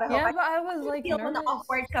 ganyan. Yeah, but I was like feel mo na nervous.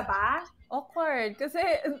 awkward ka ba? Awkward. Kasi,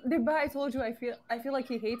 diba, I told you, I feel like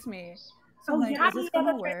he hates me. So, like, yeah, is this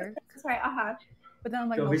gonna work? Sorry, But then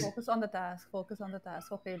I'm like, no, focus on the task.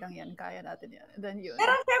 Okay lang yan, kaya natin yan. And then yun.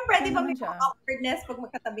 Pero syempre, di ba may awkwardness pag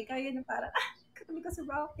magkatabi kayo na parang, katabi ko si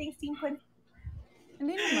Ralph, thanks team Quincy.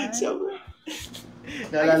 Hindi naman.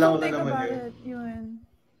 Naalala ko na naman yun.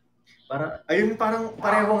 Parang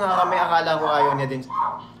pareho nga kami, akala ko ayaw niya din.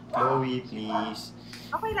 Chloe, please.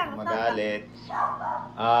 Okay lang. Magalit.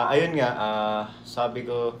 Ayun nga, sabi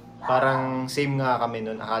ko, parang same nga kami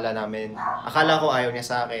nun. Akala ko ayaw niya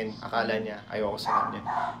sa akin. Akala niya ayaw ko sa kanya.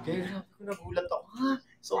 Kaya grabe ko nagulat ako. Ha?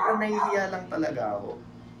 Sobrang nahihiya lang talaga ako.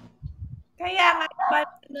 Kaya nga, ba,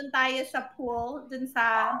 dun tayo sa pool, dun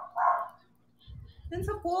sa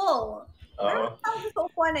pool. Ano tawag sa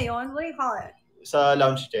upuan na yun? What do you call it? Sa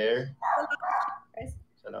lounge chair.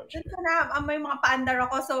 Sa lounge Dun chair. ko na, may mga paandar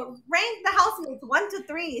ako. So, rank the housemates, 1 to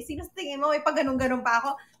 3. Sino sa tingin mo, may pag ganun-ganun pa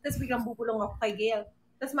ako. Tapos biglang bubulong ako kay Gail.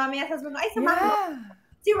 Tapos mamaya sasabihin ko, ay, samahan mo.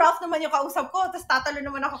 Si Ralph naman yung kausap ko. Tapos tatalo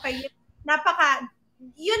naman ako kay Gail.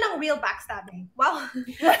 Yun ang real backstabbing. Wow.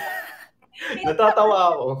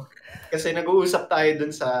 Natatawa ako. Kasi nag-uusap tayo dun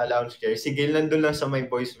sa lounge chair. Si Gail nandun lang sa may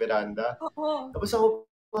boys veranda. Oo. Tapos ako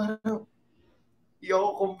parang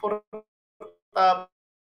comfortable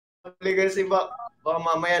kasi baka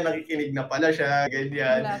mamaya nakikinig na pala siya,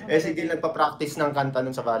 ganyan. Si Gail nagpa-practice ng kanta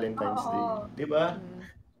nun sa Valentine's Day. Diba?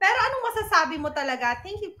 Pero anong masasabi mo talaga?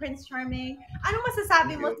 Thank you, Prince Charming. Anong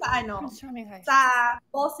masasabi mo sa sa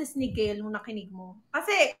boses ni Gail nung nakinig mo?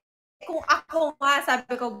 Kasi kung ako nga,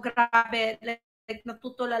 sabi ko, grabe, like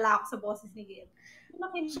natutulala ako sa boses ni Gail.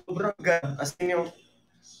 Sobrang ganda. As in yung,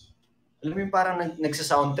 alam mo yung parang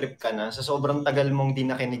nagsa-sound trip ka na sa sobrang tagal mong di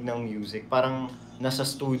nakinig ng music. Parang nasa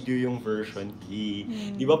studio yung version.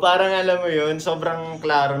 Di ba parang alam mo yun, sobrang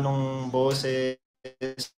klaro nung boses.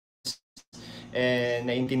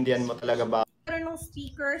 Naintindihan mo talaga ba? Pero nung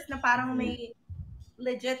speakers na parang may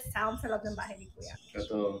legit sound sa loob ng bahay ni Kuya.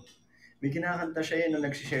 Ito. May kinakanta siya yun nung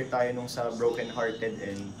nagsishare tayo nung sa Broken Hearted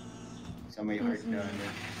and sa may heart na ano.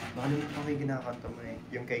 Nakalimutan ko yung kinakanta mo eh.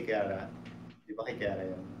 Yung kay Kiara. Di ba kay Kiara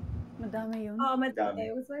yun? Madami yun. Oh, madami.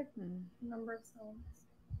 It was like number of songs.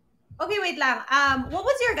 Okay, wait lang. What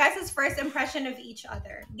was your guys' first impression of each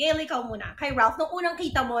other? Gail, ikaw muna. Kay Ralph, nung unang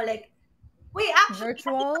kita mo, like, wait, actually,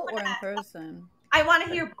 virtual or in person? I want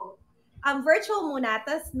to hear both. Virtual muna,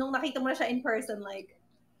 tas nung nakita mo na siya in person, like,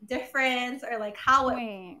 difference or like how it...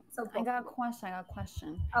 Wait, so I got a question.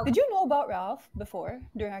 Okay. Did you know about Ralph before,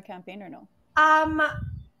 during our campaign or no?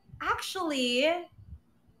 Actually,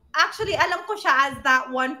 alam ko siya as that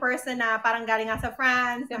one person na parang galing nga sa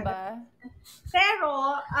France. Diba?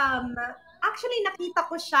 Pero, actually, nakita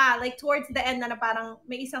ko siya, like, towards the end na parang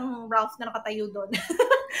may isang Ralph na nakatayo doon.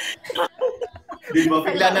 Di ba?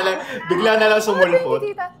 Bigla na lang sumulpot.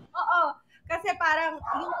 Oo. Kasi parang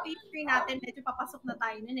yung pastry natin, medyo papasok na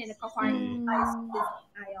tayo nun eh. Nagka-farm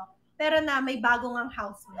tayo. Pero na may bagong ang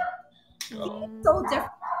housemate. So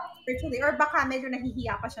different virtually. Or baka medyo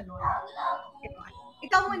nahihiya pa siya noon.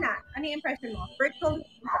 Ikaw muna, ano yung impression mo? Virtual.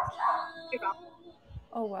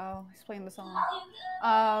 Oh wow, he's playing the song.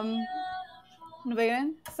 Ano ba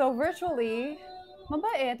yun? So virtually,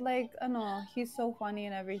 mabait, like, he's so funny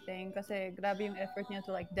and everything. Kasi grabe yung effort niya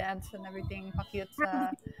to like dance and everything, pa-cute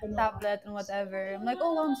sa tablet and whatever. I'm like,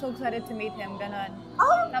 oh wow, I'm so excited to meet him, ganon.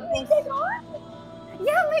 Oh, tapos, may ganon?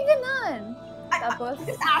 Yeah, may ganon. Tapos,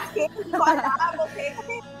 just asking, hindi ko alam, okay?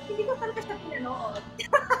 Kasi hindi ko talaga siya pinanood.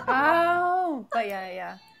 But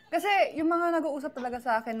yeah. Kasi yung mga nag-uusap talaga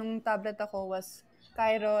sa akin nung tablet ako was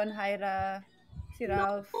Kyron, Hyra, si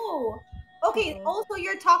Ralph. No. Okay, also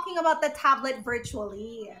you're talking about the tablet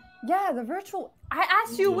virtually. Yeah, the virtual. I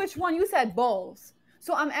asked you which one. You said balls.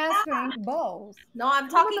 So I'm asking balls. No, I'm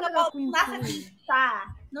talking about nasa TV siya.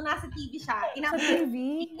 No, nasa TV siya. Sa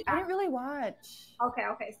TV? I didn't really watch. Okay.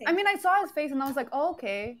 Same. I mean, I saw his face and I was like, oh,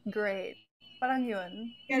 okay, great. Parang yun.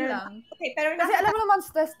 Yun lang. Okay, pero kasi alam mo naman,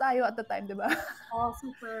 stress tayo at the time, di ba? Oh,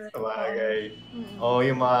 super. Sabagay.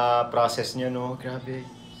 Yung mga process niya, no? Grabe.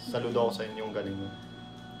 Saludo ako sa inyong galing mo.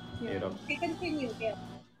 Hirap. Okay, continue. Yeah.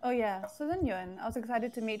 Oh yeah, so then yun. I was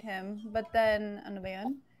excited to meet him. But then, ano ba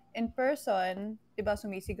yun? In person, diba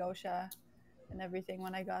sumisigaw siya and everything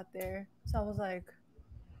when I got there. So I was like,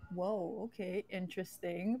 whoa, okay,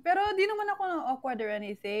 interesting. Pero di naman ako awkward or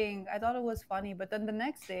anything. I thought it was funny. But then the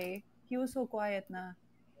next day, he was so quiet na.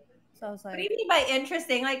 So I was like... What do you mean by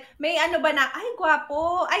interesting? Like, may ano ba na, ay,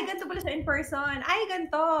 gwapo. Ay, ganito pala siya in person. Ay,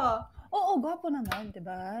 ganito. Oo, gwapo naman,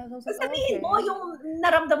 diba? So I was like, sabihin mo, yung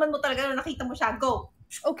naramdaman mo talaga nung nakita mo siya, go.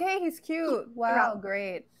 Okay, he's cute. Wow,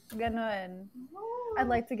 great. Ganon.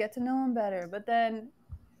 I'd like to get to know him better. But then,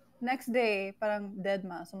 next day, parang dead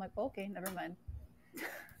ma. So I'm like, okay, never mind.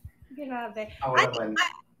 Grabe.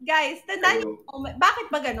 Guys, tandaan niyo,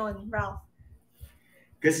 bakit ba ganon, Ralph?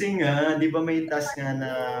 Kasi nga, di ba may task nga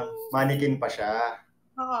na mannequin pa siya?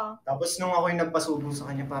 Oo. Tapos nung ako yung nagpasubo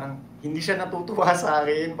sa kanya, parang hindi siya natutuwa sa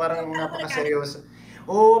akin. Parang napakaseryoso.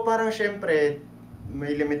 Oo, parang syempre,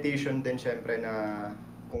 may limitation din syempre na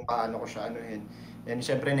kung paano ko siya anuhin. And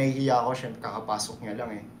syempre nahihiya ako, kakapasok niya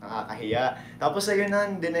lang eh. Nakakahiya. Tapos ayun na,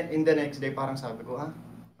 in the next day parang sabi ko,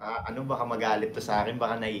 ano baka magalit to sa akin,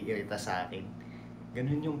 baka naiirita sa akin.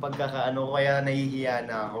 Ganun yung pagkakaano ko, kaya nahihiya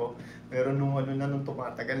na ako. Pero nung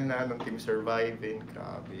tumatagal na, nung Team Surviving,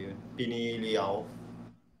 grabe yun. Pinili ako.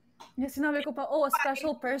 Yeah, sinabi ko pa, a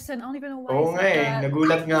special person. I don't even know why I Oo nga said eh, that.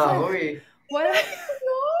 nagulat nga ako eh. Why?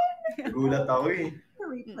 Nagulat ako eh.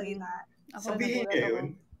 Replay that. Ako rin Sabihin nagulat niya ako. yun.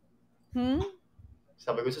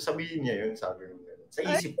 Sabi ko, sasabihin niya yun, sabi ko. Sa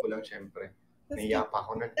isip ko lang, syempre. Nahiya pa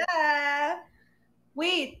ako nun.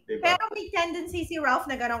 Wait, Diba? pero may tendency si Ralph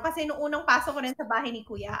na gano'n kasi nung unang pasok ko rin sa bahay ni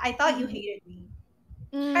Kuya, I thought you hated me.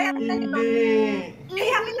 Kaya kita Hindi.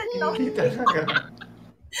 Kaya kita Hindi talaga.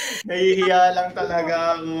 Nahihiya lang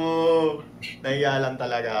talaga ako. Nahihiya lang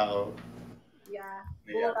talaga ako. Yeah.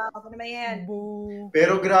 Nahiya. Ako naman yan.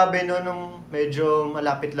 Pero grabe no, nung medyo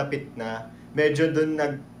malapit-lapit na, medyo dun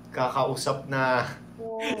nagkakausap na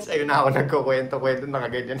sa'yo na ako nagkukwento-kwento,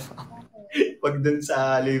 nakaganyan pa. Pag dun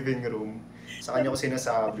sa living room, sa kanya ko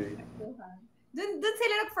sinasabi. Dun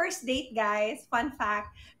sila nag-first date, guys. Fun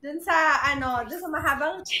fact. Dun sa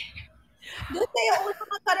mahabang doon tayo unang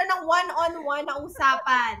magkaroon ng one-on-one na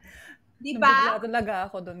usapan. Di ba? Nabigla talaga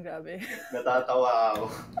ako doon, grabe. Natatawa ako.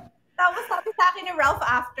 Tapos sabi sa akin ni Ralph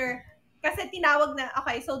after, kasi tinawag na,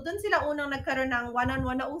 okay, so doon sila unang nagkaroon ng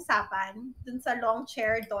one-on-one na usapan, doon sa long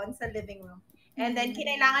chair doon sa living room. And then,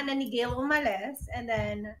 kinailangan na ni Gail umalis. And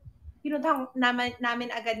then, pinuntang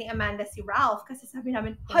namin agad ni Amanda si Ralph kasi sabi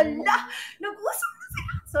namin, hala, nag-usap na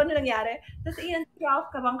sila. So, ano nangyari? Tapos iyan si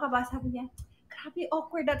Ralph, kabang-kaba, sabi niya, grabe,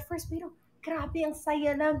 awkward at first, pero grabe, ang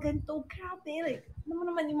saya lang, ganito, grabe. Like, ano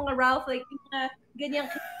naman yung mga Ralph, like, yung mga ganyang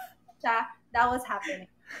siya, that was happening.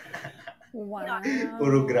 Wow.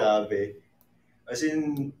 Puro grabe. As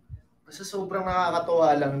in, basta sobrang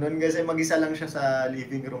nakakatuwa lang nun kasi mag-isa lang siya sa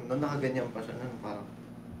living room nun, nakaganyan pa siya nun, parang.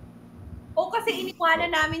 Kasi iniwanan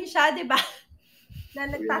namin siya, di ba? Na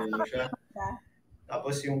nagtataka siya.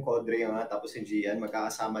 Tapos yung Kodre nga, tapos si Gian,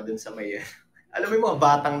 magkakasama dun sa may alam mo yung mga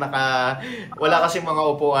batang wala kasi mga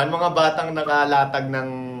upuan, mga batang nakalatag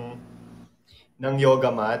ng yoga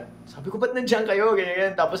mat. Sabi ko, ba't nandiyan kayo?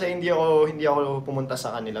 Ganyan. Tapos hindi ako pumunta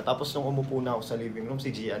sa kanila. Tapos nung umupo na ako sa living room,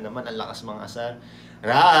 si Gian naman, ang lakas mga asar.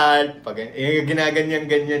 Ralph!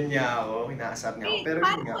 Ginaganyan-ganyan niya ako. Inaasar niya ako. Pero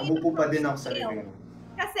yun nga, umupo pa din ako sa living room.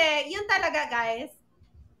 Kasi yun talaga, guys.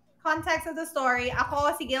 Context of the story,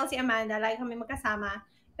 ako, si Gail, si Amanda, like kami magkasama.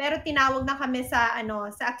 Pero tinawag na kami sa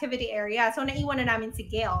activity area. So, naiwan na namin si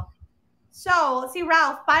Gail. So, si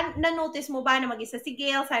Ralph, na-notice mo ba na mag-isa si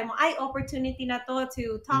Gail? Sabi mo, ay, opportunity na to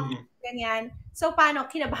talk, ganyan. So, paano?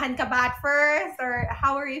 Kinabahan ka ba at first? Or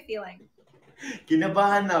how are you feeling?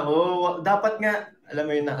 Kinabahan ako. Dapat nga, alam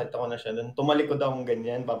mo yun, nakita ko na siya doon. Tumalikod akong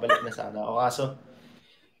ganyan, babalik na sana ako.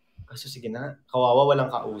 Kaso sige na, kawawa, walang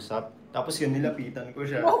kausap. Tapos yun, nilapitan ko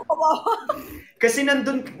siya. Kasi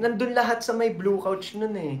nandun lahat sa may blue couch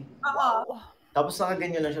nun eh. Tapos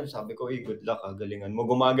nakaganyan lang siya, sabi ko, good luck ha, galingan mo.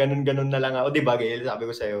 Gumaganon-ganon na lang ako. Di ba, Gail? Sabi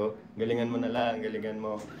ko sa'yo, galingan mo na lang, galingan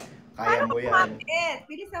mo. Kaya mo yan.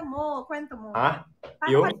 Bilisan mo, kwento mo. Ha? Paano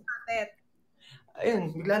Yung?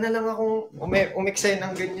 Ayun, bigla na lang akong umiksay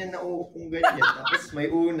ng ganyan na kung ganyan. Tapos may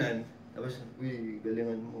unan. Tapos,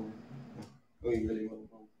 galingan mo. Galingan mo.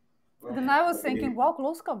 Then I was thinking, wow,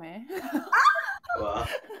 close kami. Wow.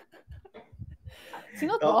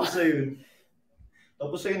 Sino to?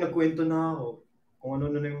 Tapos ayun, nagkwento na ako. Kung ano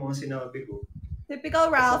na yung mga sinabi ko. Typical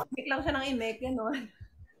Ralph, imik lang siya ng imik, gano'n.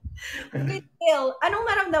 Wait, Gail, anong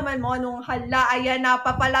naramdaman mo nung ayan na,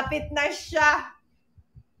 papalapit na siya?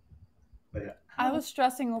 I was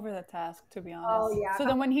stressing over the task, to be honest. Oh, yeah. So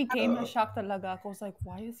then when he came, na-shock talaga ako. I was like,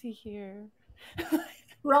 why is he here?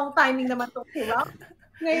 Wrong timing naman to si Ralph.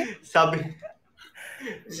 Sabi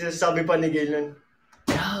pa ni Gail nun,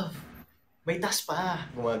 Ralph, may task pa.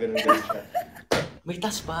 Gumagano'n siya. May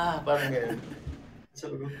task pa. Parang gano'n.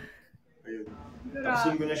 Sabi ko, ayun. Tapos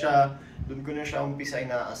doon ko na siya umpisa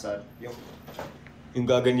inaasar. Yung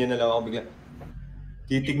gaganyan na lang ako bigla.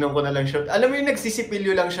 Titignan ko na lang siya. Alam mo yung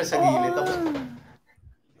nagsisipilyo lang siya sa gilid. Tapos,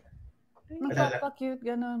 napaka-cute,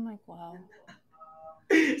 gano'n. Like, wow.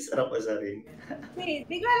 Sarap asarin. Wait,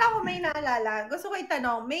 bigla lang ako may naalala. Gusto ko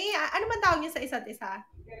itanong, ano man tawag niyo sa isa't isa?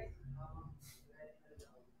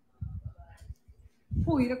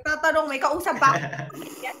 Uy, nagtatanong, may kausap ba?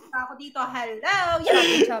 Yes, ako dito. Hello!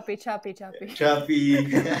 Choppy.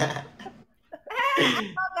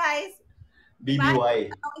 Hello, guys.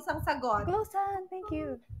 BBY. Ang isang sagot. Close on, thank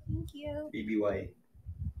you. Thank you. BBY.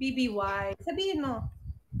 Sabihin mo.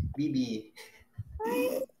 BB.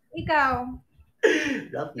 Hi. Ikaw.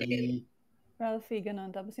 Ralphie, ganun.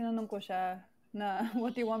 Tapos sinanong ko siya na,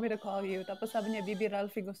 what do you want me to call you? Tapos sabi niya, Bibi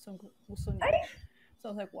Ralphie gusto niya. So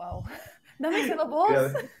I was like, wow. Dami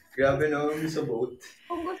syllables. Grabe no, sa boat.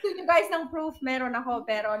 Kung gusto niyo guys ng proof, meron ako.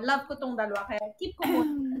 Pero love ko tong dalawa. Kaya keep ko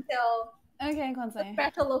muna until Okay, the Quincy.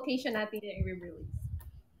 special location natin yung i-release.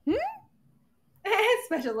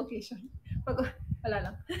 Special location. Wala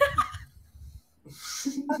lang.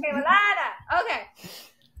 Okay, wala na. Okay.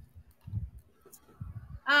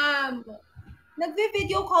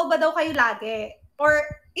 Nagvi-video call ba daw kayo lagi? Or,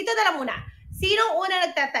 ito na lang muna. Sinong una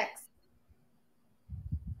nagte-text?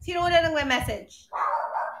 Sino una nagme-message?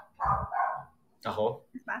 Ako?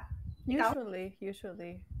 Diba?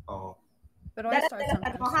 Usually. Oo. Pero I start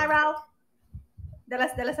Dalas-dalasan mo. sometimes. Hi, Ralph.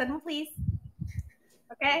 Dalas-dalasan mo, please.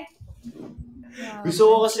 Okay? Yeah, Gusto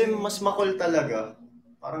ko kasi mas makol talaga.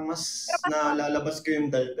 Parang mas nalalabas ko yung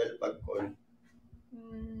daldal pag call.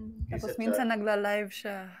 Tapos minsan nagla-live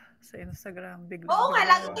siya sa Instagram. Bigla. Oo nga,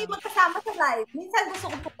 lagi kayo magkasama sa live. Minsan gusto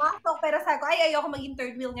ko pumasok, pero sabi ko, ayoko maging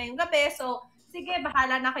third wheel ngayong gabi. So, sige,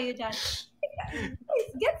 bahala na kayo dyan.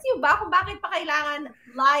 Gets you ba kung bakit pa kailangan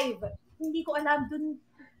live? Hindi ko alam dun.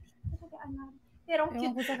 Hindi ko alam. Pero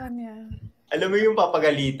Ewan ko sa kanya. Alam mo yung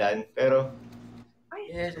papagalitan, pero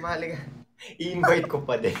sumali ka. I-invite ko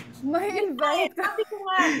pa din. May invite ka. sabi ko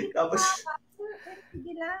nga, Tapos,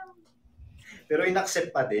 sige lang. pero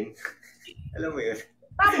in-accept pa din. Alam mo yun?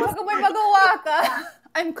 Tapos, Baka may magawa ka.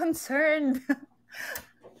 I'm concerned.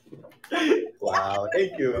 Wow,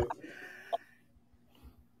 thank you.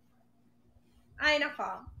 ay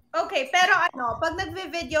nako. Okay, pero pag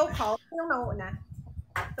nagve-video call, sinong nauna?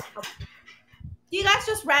 Do you guys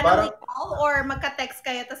just randomly call or magka-text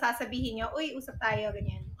kayo tapos sasabihin nyo, uy, usap tayo,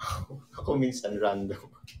 ganyan? Ako minsan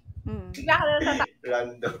random. Bigla ka na sa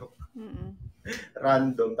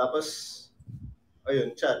Random. Tapos,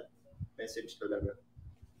 ayun, chat. Message talaga.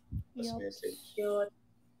 Tapos message. Cute.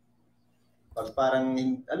 Pag parang,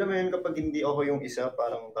 alam mo yun, kapag hindi ako yung isa,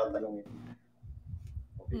 parang tatanungin.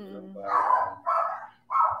 Okay lang ba?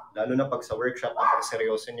 Lalo na pag sa workshop, kapag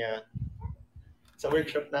seryoso niya. Sa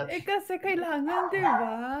workshop natin. Kasi kailangan, di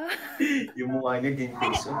ba? Yung mukha niya, game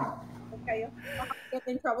face on. Kayo, baka get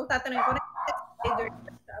in trouble. Tatanungin ko na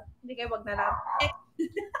hindi kayo wag na lang.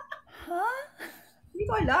 Hindi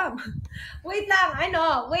ko alam. Wait lang,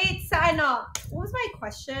 what was my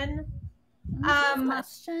question?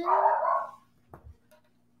 Question?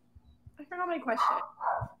 I forgot my question.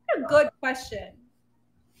 A good question.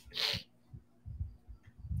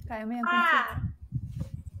 Kaya mo yan.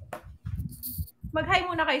 Mag-hi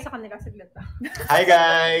muna kayo sa kanila saglit lang. Hi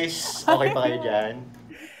guys! Okay pa kayo dyan?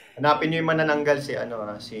 Hanapin niyo yung manananggal si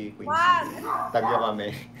Quincy. Tagyo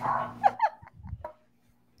kami.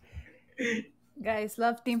 Guys,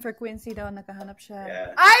 love team for Quincy daw. Nakahanap siya.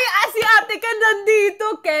 Yeah. Ay! Si ate ka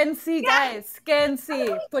nandito! Kenzie, guys.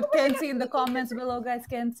 Kenzie. Put Kenzie in the comments below, guys.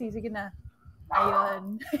 Kenzie. Sige na.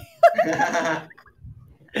 Ayun.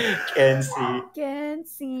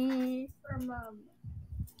 Kenzie.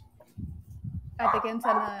 Ate Ken,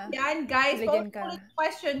 sana yan, guys. bigyan ka.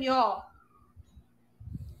 Question nyo.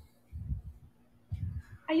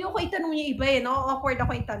 Ayoko itanong yung iba no? Awkward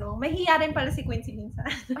ako itanong. Mahiya rin pala si Quincy minsan.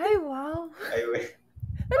 Ay, wow. Ay, wait.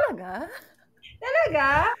 Talaga?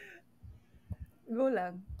 Talaga? Go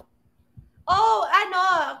lang. Oh,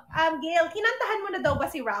 Gail, kinantahan mo na daw ba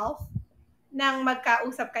si Ralph? Nang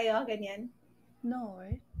magkausap kayo, ganyan? No,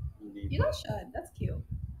 right? You guys should. That's cute.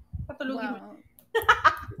 Patulugin mo.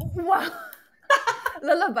 Wow.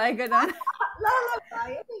 Lalabay, ganon.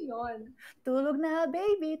 Lalabay? Ano yun? Tulog na,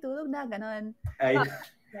 baby. Tulog na, ganon.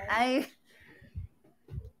 Ay.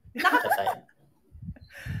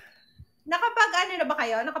 Nakapag na ba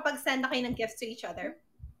kayo? Nakapag-send na kayo ng gifts to each other?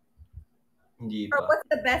 Hindi Or pa. what's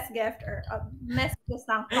the best gift? Or messages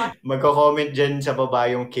lang? Magko-comment dyan sa baba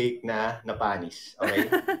yung cake na panis. Okay?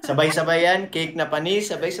 Sabay-sabay yan. Cake na panis.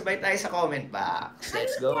 Sabay-sabay tayo sa comment box.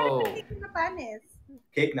 Let's go. Cake na panis.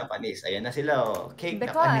 Cake na panis. Ayan na sila. Cake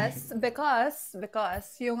na panis. Because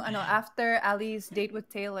yung after Ali's date with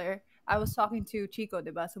Taylor, I was talking to Chico,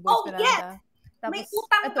 diba? Sa Boys Miranda. Yes! Tapos, May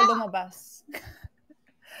utang ito ka! lumabas.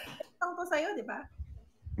 Utang to sa'yo, diba?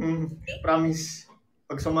 Promise.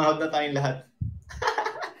 Pag sumahod na tayong lahat.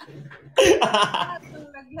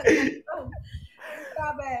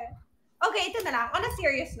 Grabe. Okay, ito na lang. On a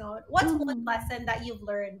serious note, what's one lesson that you've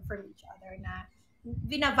learned from each other na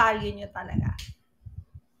binavalue nyo talaga?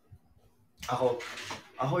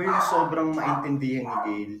 Ako yung sobrang maintindihan ni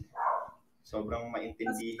Gail. Sobrang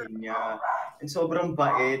maintindihan niya. And sobrang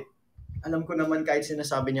bait. Alam ko naman kahit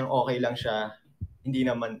sinasabi niyang okay lang siya, hindi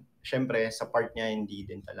naman, syempre, sa part niya, hindi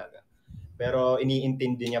din talaga. Pero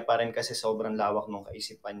iniintindi niya pa rin kasi sobrang lawak ng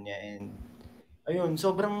kaisipan niya. And ayun,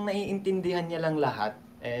 sobrang naiintindihan niya lang lahat.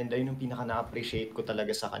 And ayun yung pinaka na-appreciate ko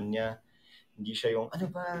talaga sa kanya. Hindi siya yung, ano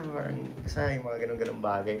ba, parang kasay, mga ganun-ganun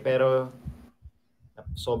bagay. Pero,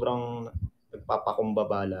 sobrang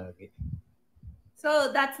nagpapakumbaba lagi.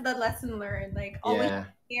 So that's the lesson learned. Like always Yeah.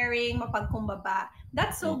 caring, mapagkumbaba.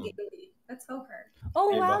 That's so Gaily. That's so her.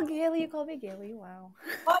 Oh, Diba? wow, Gaily. You call me Gaily. Wow.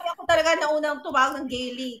 Oh, ako talaga naunang tumawag ng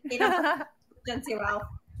Gaily. Kailangan dyan si Ralph.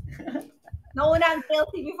 Nauna ang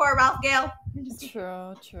Gaily before RalphGail.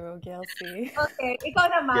 True. Gailsy. Okay, ikaw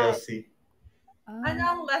naman. Kelsey. Ano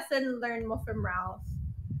ang lesson learned mo from Ralph?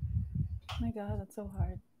 Oh my God, that's so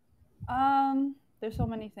hard. There's so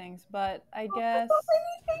many things, but I guess. So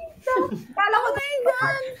many things. Kala ko Oh my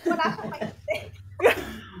God. wala siyang maisip.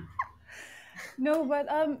 No, but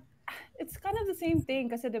it's kind of the same thing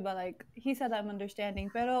kasi diba, like he said I'm understanding,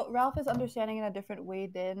 pero Ralph is understanding in a different way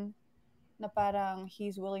din. Na parang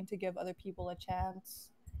he's willing to give other people a chance.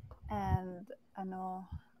 And ano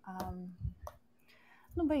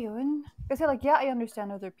ba yun? Kasi like, yeah, I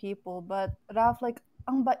understand other people, but Ralph, like,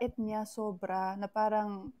 ang bait niya sobra, na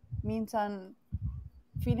parang minsan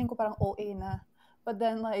feeling ko parang OA na. But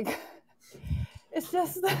then like, it's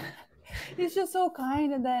just, he's just so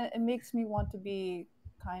kind, and then it makes me want to be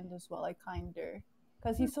kind as well, like kinder.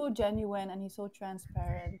 Because he's so genuine and he's so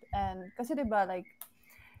transparent. And kasi diba, like,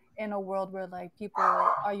 in a world where like people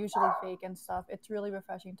are usually fake and stuff, it's really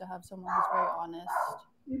refreshing to have someone who's very honest.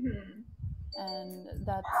 And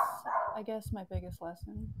that's, I guess, my biggest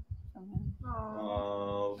lesson from him.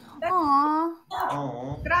 Aww.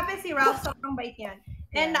 Grabe si Ralph, sobrang bait yan.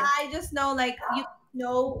 And Yeah. I just know, like, you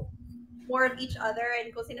know more of each other,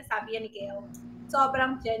 and kung sinasabi yan ni Gail,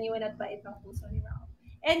 sobrang genuine at bait ng puso ni Ralph.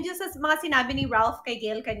 And just as mga sinabi ni Ralph kay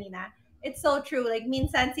Gail kanina, it's so true. Like,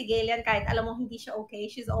 minsan si Gail yan, kahit alam mo hindi siya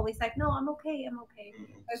okay, she's always like, no, I'm okay.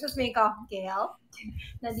 Tapos just make up, Gail,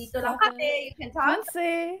 nandito lang kami, you can talk.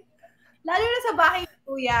 Fancy! Lalo na sa bahay ni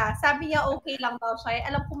Kuya, sabi niya okay lang daw siya.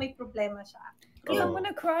 Alam ko may problema siya. Because I'm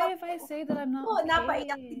gonna cry if I say that I'm not Oo, okay.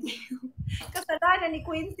 napaiyak si Gail. Kasalanan ni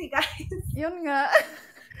Quincy, guys. Yun nga.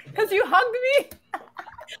 Because you hugged me!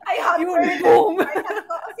 I hugged You her. boom! I sabi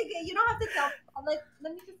ko, oh, sige, you don't have to tell me. I'm like,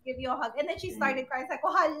 let me just give you a hug. And then she started crying. Sabi ko,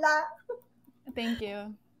 hala. Thank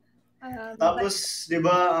you. Tapos, di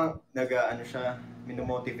ba, ano siya,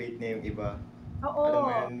 minomotivate niya yung iba. Oo. Alam mo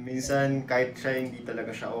yun, minsan kahit siya hindi talaga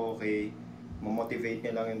siya okay, mamotivate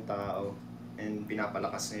niya lang yung tao and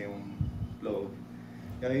pinapalakas niya yung loob.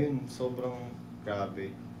 Kaya yun, sobrang grabe.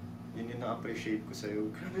 Yun yung na-appreciate ko sa'yo.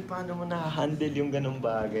 Grabe, paano mo na-handle yung ganong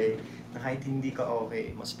bagay na kahit hindi ka okay,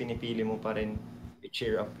 mas pinipili mo pa rin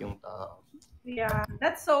i-cheer up yung tao. Yeah,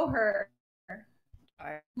 that's so her.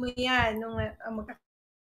 Mo yan, nung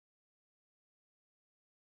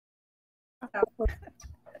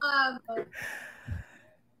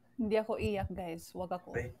Hindi ako iyak, guys. Wag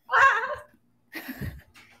ako.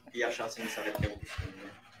 Iyak siya kasi sakit yung gusto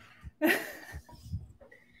niya.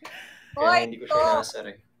 Oy, Kaya hindi ko siya inasar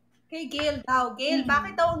eh. Kay Gail daw. Gail,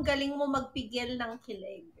 bakit daw ang galing mo magpigil ng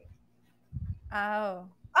kilig? Ow.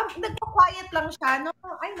 Nagpa-quiet lang siya. No,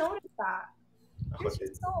 I noticed that. Ako You're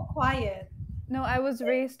din. just so quiet. No, I was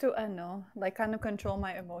raised to, like, kind of control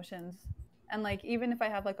my emotions. And, like, even if I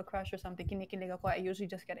have, like, a crush or something, kinikilig ako, I usually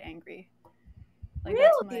just get angry. Like,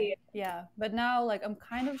 Really? Yeah. But now, like, I'm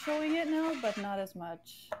kind of showing it now, but not as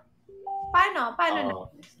much. Paano?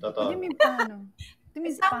 Oo, totoo. What do you mean, paano?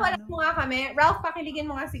 Example mo nga kami. Ralph, pakiligin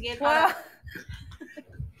mo nga si Gail. Wow.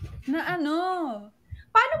 Na ano?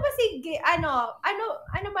 Paano ba si Gail, ano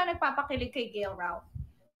ba nagpapakilig kay Gail, Ralph?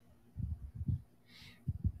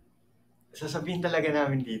 Sasabihin talaga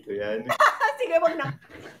namin dito yan. Sige, wag na.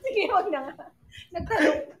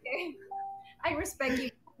 Nagtanong eh. I respect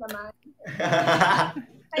you naman.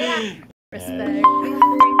 Kaya, Respect. sila,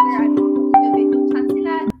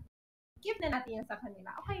 give na natin yan sa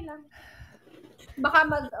kanila. Okay lang.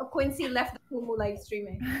 Baka Quincy left the Kumu live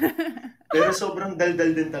stream eh. Pero sobrang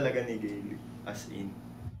daldal din talaga ni Gail. As in.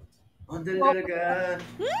 Daldal ka.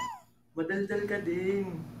 Madaldal ka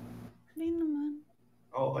din. Hindi naman.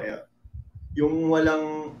 Oo, kaya. Yung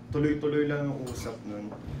walang tuloy-tuloy lang yung usap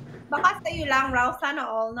nun. Baka sa'yo lang, Ralph. Sana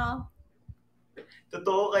all, no?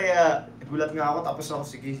 Totoo, kaya nagulat nga ako tapos ako,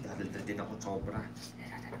 sige, daldal din ako sobra.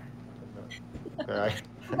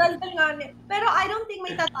 Daldal nga niya. Pero I don't think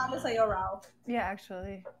may tatalo sa'yo, Ralph. Yeah,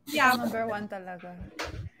 actually. Yeah. Number one talaga.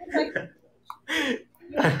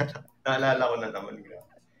 Naalala ko na naman,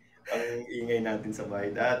 ang ingay natin sa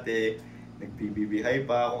bahay dati, nag-BBB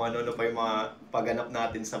pa, kung ano-ano pa yung mga pagganap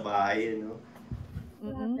natin sa bahay, no?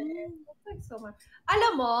 So much.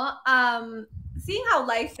 Alam mo, seeing how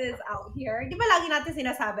life is out here, di ba lagi natin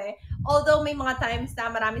sinasabi, although may mga times na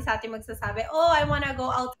marami sa atin magsasabi, oh, I wanna go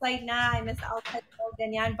outside na, I miss outside world,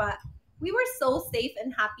 ganyan, but we were so safe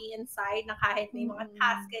and happy inside na kahit may mga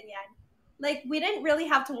task ganyan. Like, we didn't really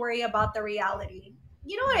have to worry about the reality.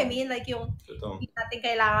 You know what I mean? Like, yung Totoo. hindi natin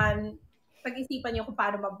kailangan pag-isipan yung kung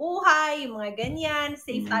paano mabuhay, yung mga ganyan,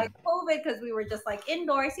 safe tayo sa COVID because we were just like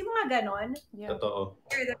indoors, yung mga ganon. Yeah. Totoo.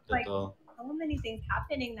 There's like Totoo. so many things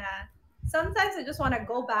happening na sometimes I just want to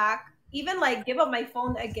go back, even like give up my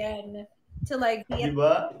phone again to like be at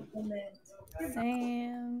Diba? the moment.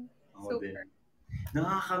 Same. Ako din. Super.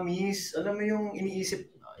 Nakakamiss. Alam mo yung iniisip,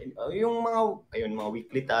 yung mga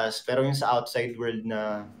weekly tasks, pero yung sa outside world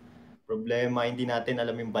na problema, hindi natin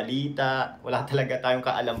alam yung balita, wala talaga tayong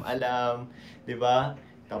kaalam-alam, di ba?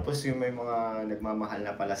 Tapos yung may mga nagmamahal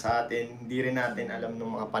na pala sa atin, hindi rin natin alam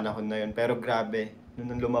nung mga panahon na yun. Pero grabe,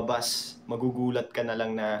 nung lumabas, magugulat ka na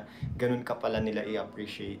lang na ganun ka pala nila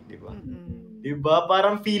i-appreciate, di ba? Di ba?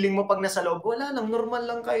 Parang feeling mo pag nasa loob, wala lang, normal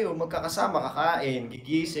lang kayo. Magkakasama, kakain,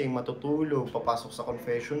 gigising, matutulog, papasok sa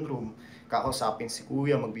confession room, kakausapin si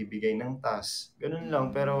kuya, magbibigay ng task. Ganun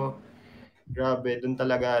lang, pero grabe, dun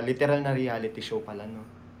talaga, literal na reality show pala, no?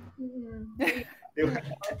 Di ba?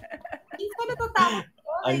 Minsan natatakot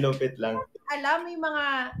ko. Ang Like, lupit lang. alam mo yung mga,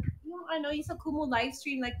 yung ano, yung sa Kumu live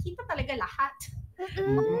stream, like, kita talaga lahat.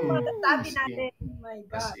 Sabi As in, natin, oh my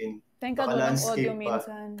as God. in, Thank God walang audio naka-landscape pa.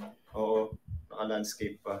 minsan. Oo,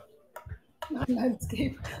 naka-landscape pa.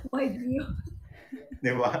 Landscape. My view.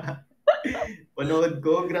 Di ba? Panood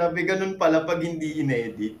ko, grabe ganun pala pag hindi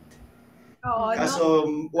inedit. Oo, Kaso,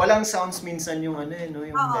 walang sounds minsan yung ano no,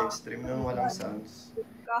 yung Oo. live stream, no? Walang sounds.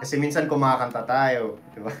 Kasi minsan kumakanta tayo,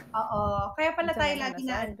 di ba? Oo. Kaya pala Minsan tayo wala lagi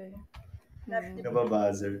na. nasabi.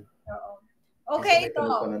 Nababuzzer. Oo. Kasi Okay, may ito.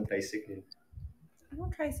 tunog pa ng tricycle. Anong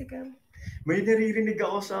tricycle? May naririnig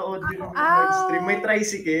ako sa audio ng Ah. live stream. May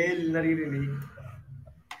tricycle, naririnig.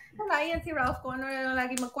 Wala yan si Ralph kung ano lang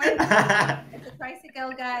lagi magkwento. It's a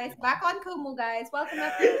tricycle, guys. Back on Kumu, guys. Welcome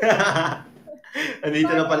up.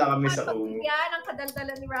 Andito na pala kami sa Kumu. Yan ang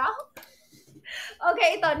kadaldalan ni Ralph.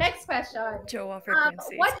 Okay, ito, next question. Jowa for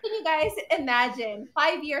Quincy. What can you guys imagine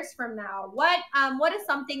 5 years from now? What is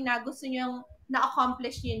something na gusto nyong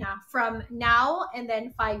na-accomplish nyo na from now and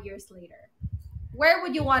then 5 years later? Where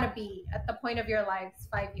would you want to be at the point of your lives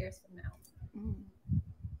 5 years from now?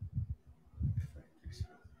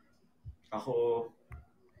 Ako,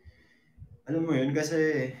 alam mo yun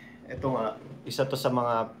kasi ito nga, isa to sa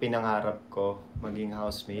mga pinangarap ko, maging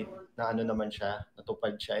housemate, na ano naman siya,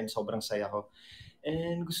 natupad siya and sobrang saya ko.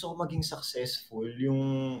 And gusto ko maging successful, yung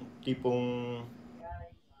tipong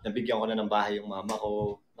nabigyan ko na ng bahay yung mama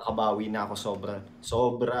ko, nakabawi na ako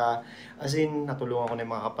sobra, as in natulungan ko na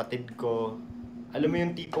yung mga kapatid ko. Alam mo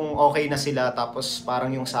yung tipong okay na sila tapos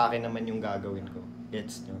parang yung sa akin naman yung gagawin ko.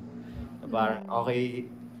 Gets nyo? Parang okay,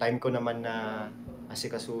 time ko naman na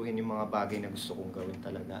asikasuhin yung mga bagay na gusto kong gawin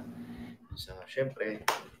talaga. So, syempre,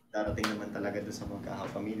 darating naman talaga doon sa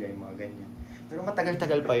magkakapamilya, yung mga ganyan. Pero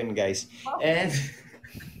matagal-tagal pa yun, guys. And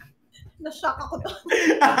Na-shock ako to.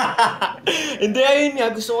 hindi, ayun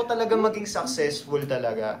nga, gusto ko talaga maging successful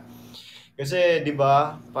talaga. Kasi, di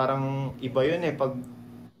ba, parang iba yun eh, pag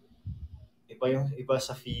iba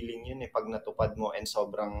sa feeling yun eh, pag natupad mo and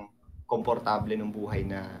sobrang komportable ng buhay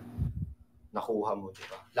na nakuha mo, di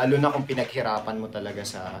ba? Lalo na kung pinaghirapan mo talaga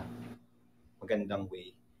sa magandang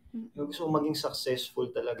way. Gusto ko maging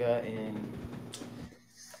successful talaga and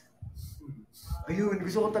ayun,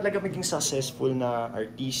 gusto ko talaga maging successful na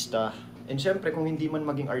artista. And syempre, kung hindi man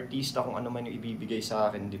maging artista, kung ano man yung ibibigay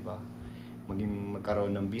sa akin, di ba?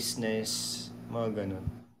 Magkaroon ng business, mga ganun.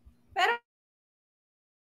 Pero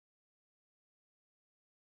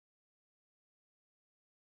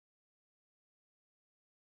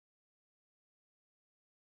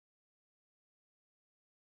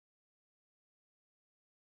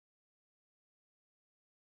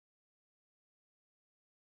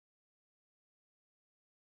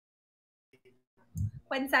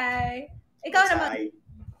Quincy, ikaw naman. Ay,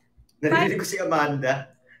 narinig ko si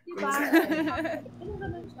Amanda. Diba? Ano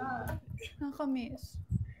ganun siya? Nakakamiss.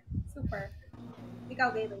 Super.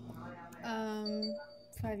 Ikaw, Gayle.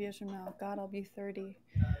 5 years from now, God, I'll be 30.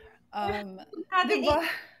 Grabe, Diba?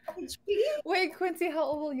 HP? Wait, Quincy, how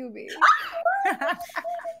old will you be?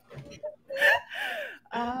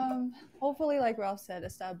 Hopefully, like Ralph said,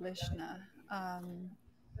 established na.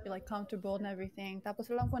 You're like comfortable and everything. Tapos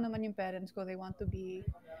alam ko naman yung parents ko, they want to be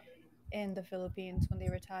in the Philippines when they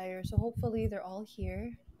retire. So hopefully they're all here,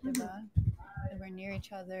 diba? And we're near each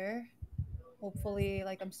other. Hopefully,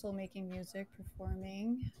 like I'm still making music,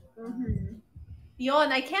 performing. Yon,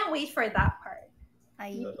 I can't wait for that part.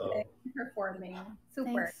 Totoo. Performing.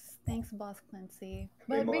 Super. Thanks, Boss Quincy.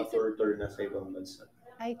 May But mga tour na sa ibang bansa.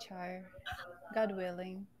 I char, God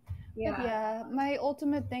willing. But yeah, my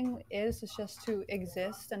ultimate thing is just to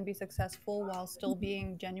exist and be successful while still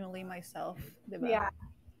being genuinely myself, diba? Yeah.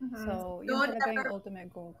 Mhm. So, yun Don't talaga yung ever, ultimate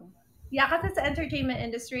goal ko. yeah, because it's the entertainment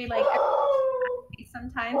industry, like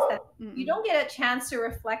sometimes that you don't get a chance to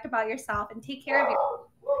reflect about yourself and take care of yourself.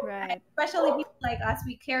 Right. Especially people like us,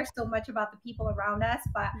 we care so much about the people around us,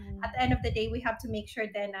 but at the end of the day, we have to make sure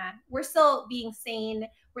then we're still being sane,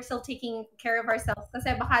 we're still taking care of ourselves.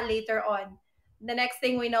 Kasi baka later on, the next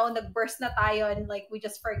thing we know, nag-burst na tayo and like we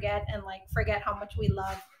just forget and like forget how much we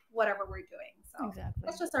love whatever we're doing. So Exactly.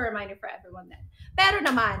 that's just a reminder for everyone then. Pero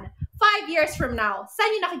naman, 5 years from now, saan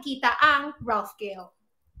nyo nakikita ang RalphGail?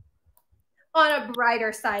 On a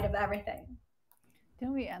brighter side of everything.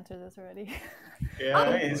 Didn't we answer this already?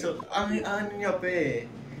 Yeah, so, ano niya pa eh.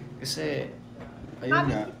 Kasi, ayun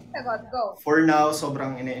nga. Go. For now,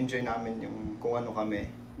 sobrang ine-enjoy namin yung kung ano kami.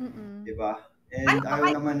 Diba? And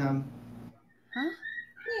ayaw naman na... Huh?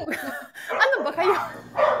 Ano ba kayo?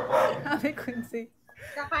 Sabi Quincy.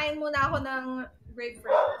 Kakain muna ako ng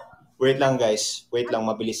grapefruit. Wait lang guys. Wait lang.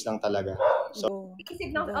 Mabilis lang talaga. So,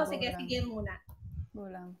 Isip na, sige muna. Go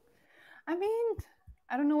lang. I mean,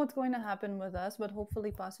 I don't know what's going to happen with us, but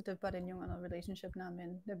hopefully positive pa rin yung relationship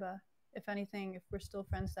namin, diba? If anything, if we're still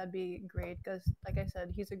friends, that'd be great. Because, like I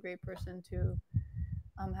said, he's a great person to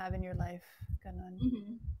have in your life. Ganon.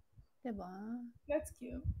 Diba? That's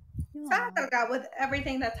cute. Yeah. Sana talaga with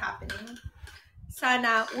everything that's happening.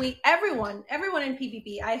 Sana everyone in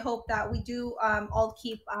PBB, I hope that we do all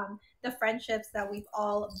keep the friendships that we've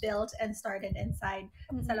all built and started inside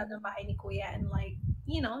sa loob ng bahay ni Kuya, and like,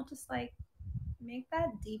 just like make that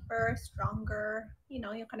deeper, stronger, yung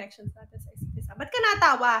connections natin sa isa't isa. Ba't ka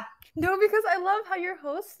natawa? No, because I love how you're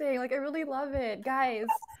hosting. Like, I really love it. Guys,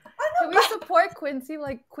 can we support Quincy?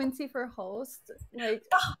 Like, Quincy for host? Like,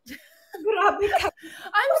 grabe ka.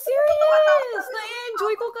 I'm serious!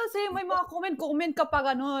 Na-enjoy ko kasi may mga comment ka pa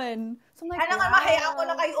ganun. So I'm like, Ano nga, mahayaan ko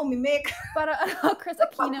na kayo umimik. Para Chris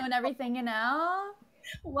Aquino and everything, you know?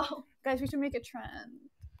 Wow. Guys, we should make a trend.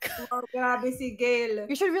 Wow, grabe si Gail.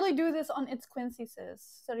 You should really do this on It's Quincy,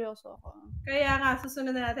 sis. Seryoso ako. Kaya nga,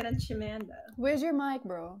 susunod na natin ang Chimenda. Where's your mic,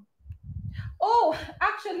 bro? Oh,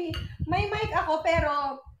 actually, may mic ako,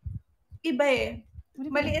 pero iba eh.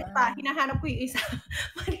 Maliit pa. Hinahanap ko yung isa.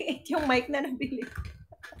 Maliit yung mic na nabili ko.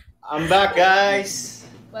 I'm back, guys!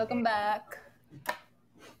 Welcome back.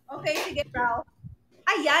 Okay, sige, Ralph.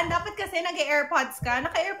 Ayan, dapat kasi nag-AirPods ka.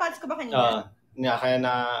 Naka-AirPods ka ba kanina? Kaya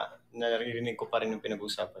naririnig ko pa rin yung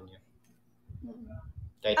pinag-usapan niyo.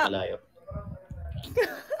 Kahit malayo.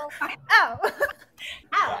 Ow!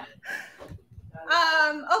 Ow!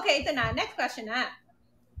 Okay, ito na. Next question na.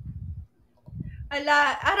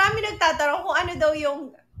 Arami nagtatanong kung ano daw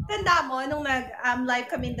yung tanda mo nung nag-live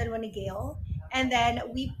kami dalawa ni Gail. And then,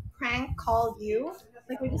 we prank called you.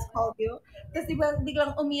 Like, we just called you. Tapos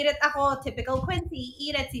biglang umirit ako, typical Quincy,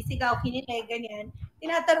 irit, sisigaw, kinilig, ganyan.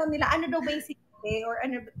 Tinatanong nila, ano daw ba yung sinabi? Or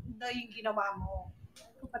ano daw yung ginawa mo?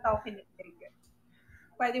 Kung ba't ako kinilig?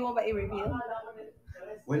 Pwede mo ba i-reveal?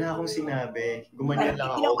 Wala akong sinabi. Gumanon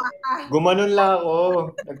lang ako. Gumanon lang ako.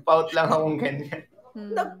 Nag-pout lang akong ganyan.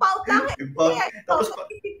 Nag-pout lang? Nag-pout. Tapos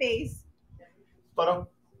face. Parang,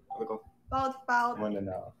 sabi ko, Pout. gumanon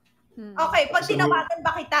na ako. Okay, pag tinawagan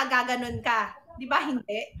ba kita, gaganon ka? Di ba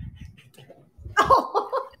hindi?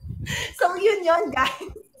 So, yun,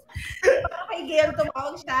 guys. Parang kay Gail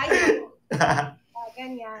tumawag siya.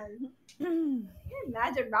 Ganyan.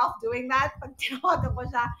 Imagine Ralph doing that pag tinawagan ko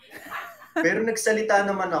siya. Pero nagsalita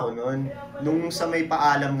naman ako noon. Nung sa may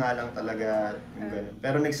paalam nga lang talaga. Yung ganun.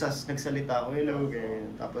 Pero nagsalita ako, hello,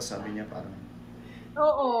 ganyan. Tapos sabi niya parang,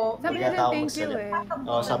 oo. Sabi niya din, thank you eh.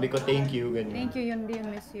 Sabi ko, thank you, ganyan. Thank you, yun din,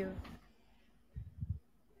 miss you.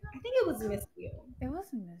 I think it was miss you. It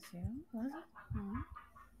wasn't miss you, was it?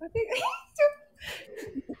 I think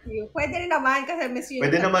you. Pwede rin naman kasi miss you.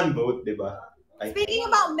 Pwede naman both, di ba? Speaking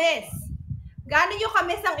about miss, gaano nyo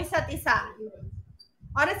ka-miss ang isa't isa?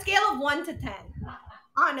 On a scale of 1 to 10.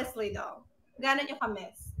 Honestly though, gaano nyo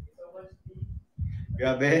ka-miss?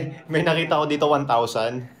 Grabe, may nakita ko dito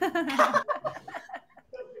 1,000.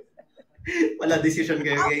 Wala decision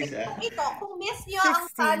kayo, guys. Ito, kung miss nyo ang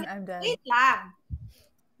 16, I'm done. wait lang.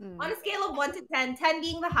 On a scale of 1 to 10, 10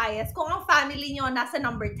 being the highest, kung ang family nyo nasa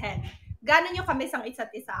number 10, gaano nyo ka-miss ang isa't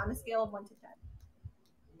isa on a scale of 1 to 10?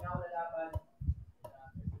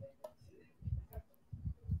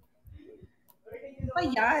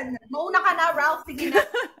 Ayan. Mauna ka na, Ralph. Sige na.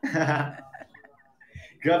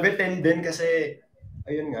 Grabe 10 din kasi,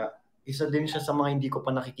 ayun nga, isa din siya sa mga hindi ko pa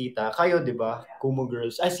nakikita. Kayo, di ba? Kumu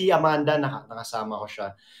Girls. Si Amanda, nakasama ko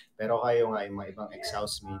siya. Pero kayo nga, yung mga ibang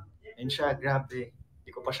ex-housemate. And siya, grabe. Di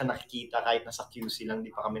Hindi ko pa siya nakikita kahit nasa QC lang,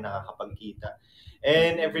 di pa kami nakakapagkita.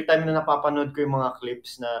 And every time na napapanood ko yung mga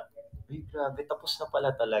clips na, ay grabe, tapos na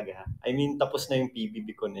pala talaga. I mean, tapos na yung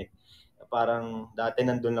PBB Connect. Parang dati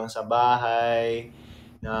nandun lang sa bahay,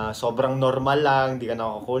 na sobrang normal lang, di ka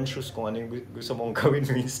nakaka-conscious kung ano yung gusto mong gawin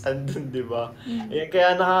minsan dun, di ba? Ayan,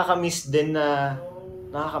 kaya nakaka-miss din na,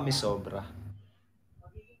 nakaka-miss sobra.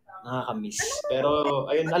 Nakaka-miss. Pero,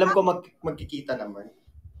 ayun, alam ko magkikita naman.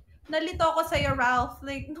 Nalito ako sa'yo, Ralph.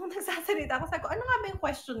 Like, nung nagsasalita ako, sabi ko, ano nga ba yung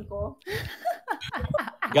question ko?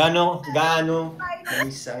 Gaano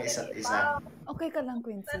miss ang isa't isa. Okay ka lang,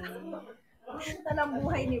 Quincy. Ito lang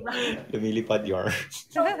buhay ni Ralph. Lumilipad yar.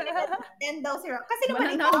 So, 10 daw si Ralph. Kasi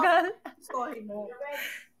naman ikaw, story mo.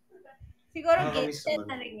 Siguro, Nakakamiss 10 naman.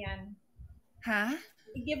 na rin yan. Ha?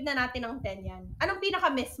 I-give na natin ng 10 yan. Anong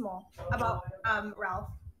pinaka-miss mo about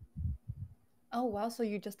Ralph? Oh, wow. So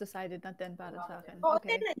you just decided na 10 para sa akin. Oo,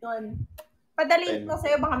 Okay. 10 na yun. Padaliin 10. ko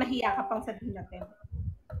sa'yo, baka mahiya ka pang sabihin natin.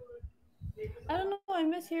 I don't know. I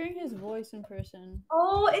miss hearing his voice in person.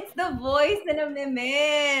 Oh, it's the voice na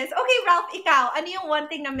nami-miss. Okay, Ralph, ikaw, ano yung one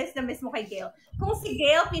thing na miss mo kay Gail? Kung si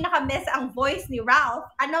Gail, pinaka-miss ang voice ni Ralph,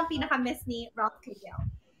 ano ang pinaka-miss ni Ralph kay Gail?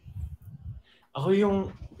 Ako yung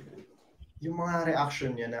mga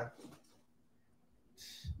reaction niya na,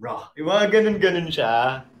 bro, yung mga ganun-ganun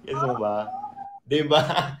siya. Yes mo ba? Diba?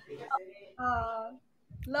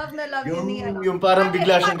 Love na love yun ni ano. Yung parang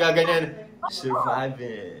bigla siyang gaganyan,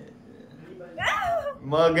 surviving.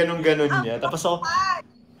 Mga ganun-ganun niya. Tapos ako,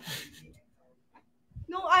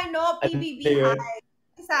 Nung PBB Ano yun? High,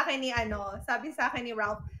 sabi sa akin ni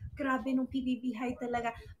Ralph, grabe nung PBB High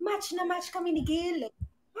talaga. Match na match kami ni Gail.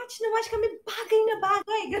 Match na match kami, bagay na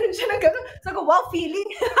bagay. Ganun siya na ganun. Sabi ko, wow, feeling.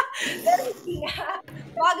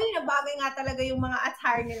 Bagay na bagay nga talaga yung mga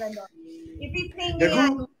attire nila doon. I-replay niya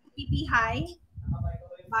yung PBB High.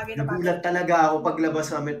 Bagay na bagay. nagulat talaga ako paglabas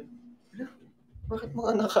namin. Bakit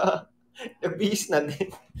mga nagbihis na din?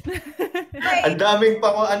 Ang daming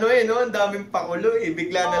ang daming pakulo eh.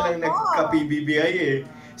 Bigla na lang nagka-PBBI eh.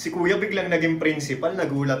 Si Kuya biglang naging principal,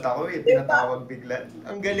 nagulat ako eh. Tinatawag bigla.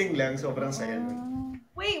 Ang galing lang, sobrang saya nun.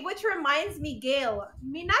 Wait, which reminds me, Gail,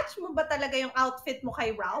 minatch mo ba talaga yung outfit mo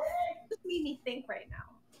kay Ralph? Just made me think right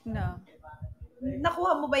now. No.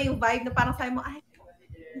 Nakuha mo ba yung vibe na parang sabi mo, ay,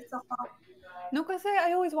 gusto ko. No, kasi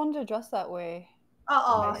I always wanted to dress that way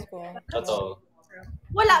Oo. in high school. Totoo.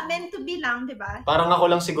 Wala, meant to be lang, di ba? Parang ako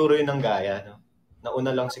lang siguro yun ang gaya, no?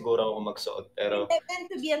 Nauna lang siguro ako magsuot, pero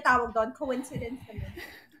Meant to be ang tawag doon, coincidence naman.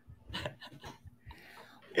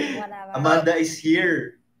 Wala. Amanda is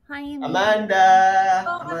here. Hi, Amanda!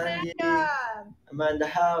 Oh, Amanda,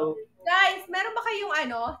 how? Guys, meron ba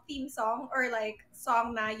kayong theme song or like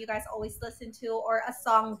song na you guys always listen to or a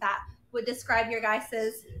song that would describe your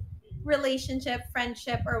guys' relationship,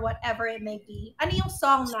 friendship, or whatever it may be? Ano yung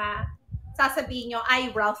song na sasabihin nyo,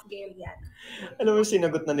 ay, RalphGail yan? Alam mo,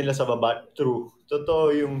 sinagot na nila sa baba, true.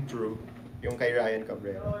 Totoo yung true. Yung kay Ryan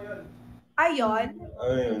Cabrera. Ayun.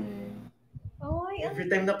 Ayun. Ay, Every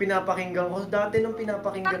time na pinapakinggan ko, dati nung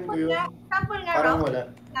pinapakinggan ko yun, sample nga, parang Ralph, wala.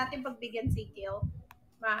 natin pagbigyan si Gail.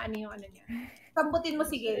 Ano yung niya. Sambutin mo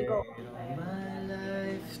si Gail, go. My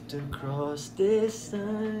life to cross this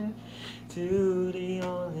line to the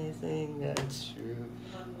only thing that's true.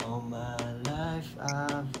 All my life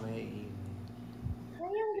I've waited. Ay,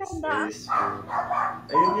 ang ganda. This is true.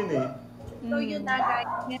 Ayun yun eh. So yun na,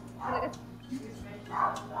 guys.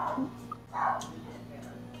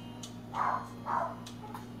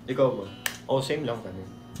 Ikaw ba? Oh, same lang kami.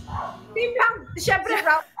 Same lang. Siyempre,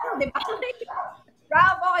 Ralph, di ba?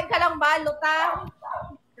 Ralph, okay ka lang ba? Lutang?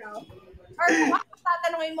 Ralph. Or kung ako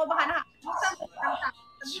tatanungin mo, baka nakakalimutan mo lang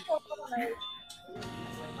sabi ko,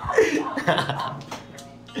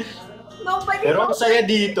 nobody Pero ang knows. saya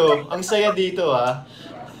dito. Ang saya dito ha.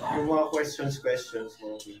 Yung mga questions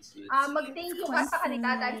mo, Quincy. Mag-thank you ka sa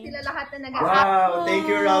kanila dahil sila lahat na nag-ask. Wow!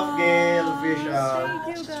 Thank you, RalphGail. Fish out. Thank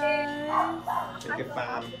you, guys. Thank you,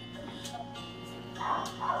 Pam.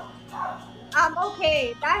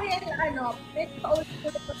 Okay, dahil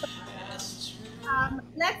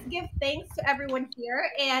let's give thanks to everyone here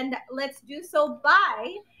and let's do so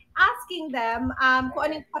by asking them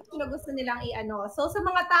kung anong question na gusto nilang i-ano. So sa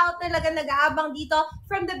mga tao talaga nag-aabang dito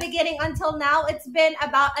from the beginning until now, it's been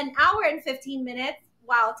about an hour and 15 minutes.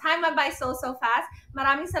 Wow, time went by so fast.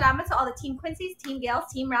 Maraming salamat sa all the Team Quincy's, Team Gail,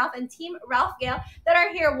 Team Ralph, and Team RalphGail that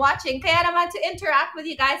are here watching. Kaya naman to interact with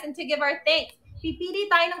you guys and to give our thanks.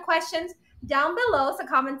 Pipili tayo ng questions down below sa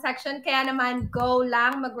comment section. Kaya naman, go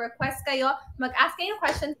lang, mag-request kayo, mag-ask kayo ng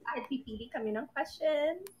questions at pipili kami ng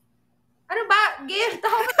questions. Ano ba? Gail,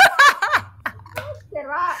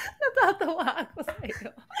 Sira. Natatawa ako sa'yo.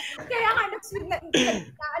 Kaya nga,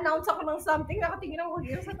 na-announce ako ng something, nakatingin ako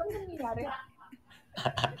here. Saan ang nangyayari?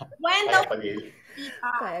 When the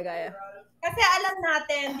Gaya. Kasi alam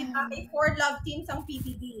natin, di ba, may 4 love teams ang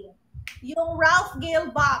PBB. Yung RalphGail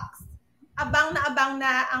box, abang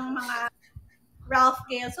na ang mga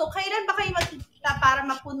RalphGail. So, kailan ba kayo magkikita para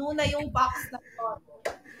mapuno na yung box na to?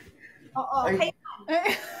 Oo,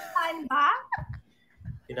 kailan ba?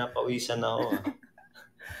 Pinapawisan ako.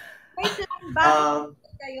 May plan ba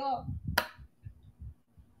kayo?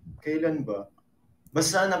 Kailan ba?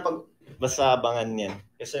 Basta abangan yan.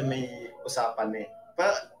 Kasi may usapan eh.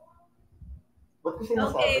 Ba't ko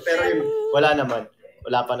sinasabi? Okay, Pero yun, wala naman.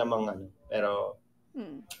 Wala pa namang ano. Pero,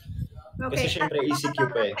 kasi syempre ECQ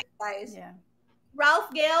pa eh. Guys. Yeah.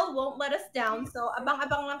 RalphGail won't let us down. So,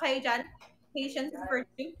 abang-abang lang kayo dyan. Patience is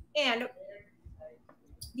virtue. And,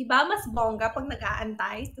 di ba mas bongga pag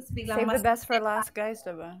nag-aantay? Tapos biglang Save the best for last, guys,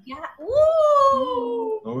 diba? Yeah.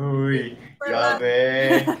 Woo! Uy,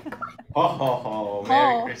 grabe. Ho, ho, ho.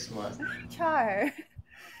 Merry Christmas. Char.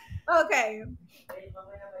 Okay.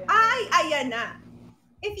 Ayan na.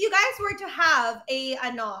 If you guys were to have a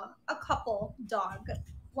couple dog,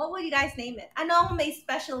 what would you guys name it? Anong may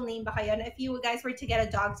special name ba kayo if you guys were to get a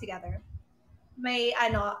dog together? May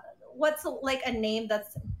what's like a name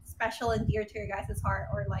that's special and dear to your guys' heart,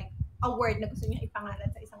 or like a word na gusto niyo ipangalan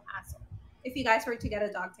sa isang aso if you guys were to get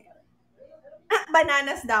a dog together?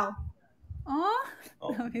 Bananas daw. Oh,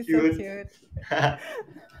 he's so cute.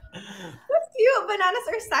 That's cute. Bananas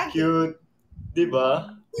are saggy. Cute.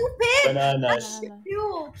 Diba? Cupid. Bananas.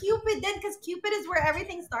 Cute. Cupid din, because Cupid is where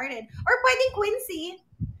everything started. Or pwedeng Quincy.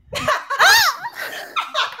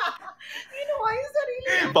 Ginawa yung sarili.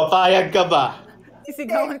 Papayag ka ba?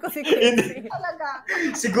 Sisigawan ko si Quincy. Talaga.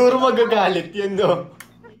 Siguro magagalit yun, no?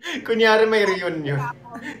 Kunyari may reunion.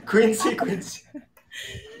 Quincy.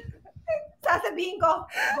 Sasabihin ko,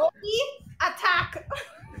 Goldie, attack!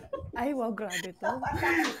 Ay, wow, grabe to.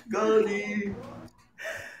 Goldie!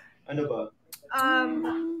 Ano ba?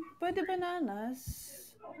 Pwede bananas.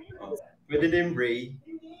 Pwede din Bray.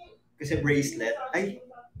 Kasi bracelet. Ay,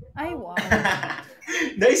 wow.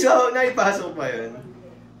 Naipasok pa yun.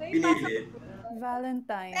 Pinili.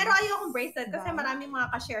 Valentine. Pero ayokong bracelet kasi maraming mga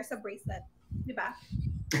ka-share sa bracelet. Di ba?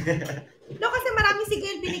 No, kasi marami si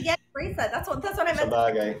Gail binigyan ng bracelet. That's what I meant.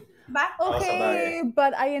 Sabagay. Diba? Okay,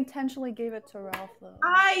 but I intentionally gave it to Ralph though.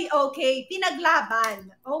 Ay, okay.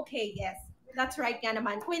 Pinaglaban. Okay, yes. That's right nga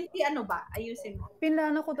naman. Quincy, ano ba? Ayusin mo.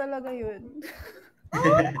 Pinlano ko talaga yun.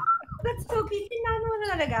 Oh, that's so cute. Pinlano mo na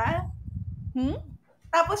talaga?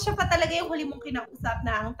 Tapos siya pa talaga yung huli mong kinausap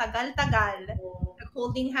na ang tagal-tagal.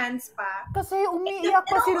 Nag-holding hands pa. Kasi umiiyak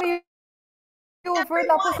pa si Leover,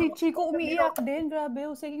 tapos si Chico umiiyak din. Grabe, it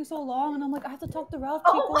was taking so long. And I'm like, I have to talk to Ralph,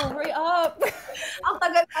 Chico. Hurry up. Ang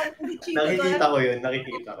tagal si Chico. Nakikita ko yun.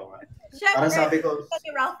 Nakikita ko nga. Parang sabi ko. Nakikita ni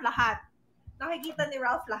Ralph lahat. Nakikita ni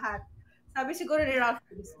Ralph lahat. Sabi siguro ni Ralph,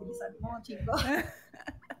 bilisan mo, Chico.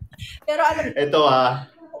 Pero alam mo. Ito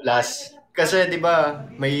last. Kasi di ba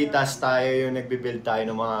may task tayo yung nagbe-build tayo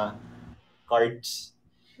ng mga cards.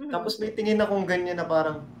 Tapos may tingin akong ganyan na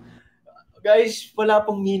parang, guys, wala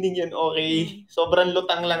pong meaning yun, okay? Sobrang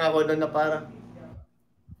lutang lang ako doon na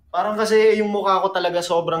parang kasi yung mukha ko talaga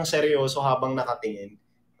sobrang seryoso habang nakatingin.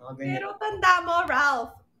 Pero tanda mo,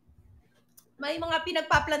 Ralph, may mga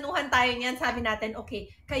pinagpaplanuhan tayo niyan. Sabi natin, okay,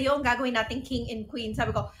 kayo ang gagawin natin king and queen.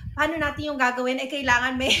 Sabi ko, paano natin yung gagawin?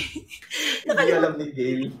 Kailangan may... Hindi alam ni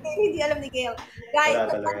Gail. Hindi alam ni Gail. Guys,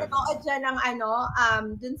 nanonood dyan ng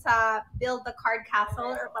dun sa Build the Card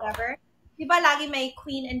Castle or whatever. Di ba lagi may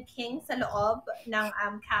queen and king sa loob ng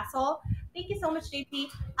castle? Thank you so much, JP.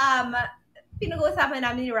 Pinag-uusapan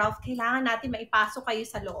namin ni Ralph, kailangan natin maipasok kayo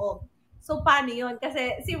sa loob. So, paano yun?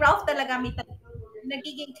 Kasi si Ralph talaga may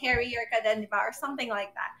nagiging carrier ka din, di ba? Or something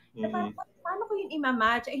like that. Paano ko yun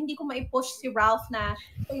imamatch? Hindi ko maipush si Ralph na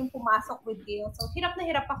ito yung pumasok with Gail. So, hirap na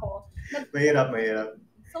hirap ako. Mahirap.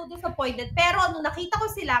 So disappointed. Pero nung nakita ko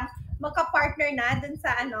silang magka-partner na dun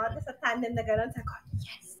sa sa tandem na gano'n, sabi ko,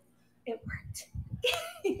 yes, it worked.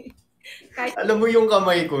 Alam mo yung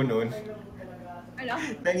kamay ko noon? Ano?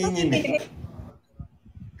 Nanginginig.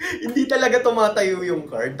 Hindi talaga tumatayo yung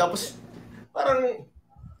card. Tapos,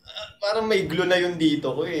 parang may glue na yun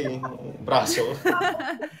dito ko braso.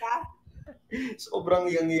 Sobrang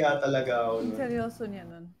yang-iya talaga ako nun. Seryoso niya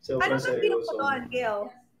nun. Anong na-feel mo nun, Gail?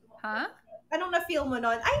 Ha? Anong na-feel mo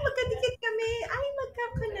nun? Ay, magkadikit kami. Ay,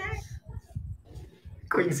 magka-connect.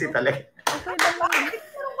 Quincy talaga. Okay naman.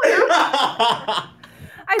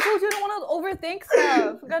 I told you I don't want to overthink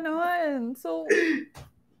stuff. Ganon. So,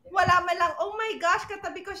 wala man lang, oh my gosh,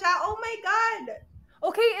 katabi ko siya. Oh my God.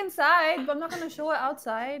 Okay, inside, but I'm not gonna show it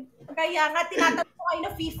outside. Kaya nga, tinatanong ko kayo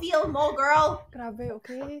na feel mo, girl. Grabe,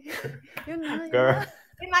 okay? Yun na, yun Girl. na.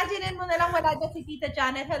 Imagine mo na lang wala dyan si Tita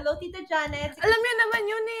Janet. Hello, Tita Janet. Alam niyo naman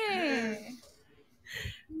yun eh.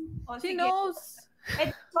 Oh, She sige. knows. And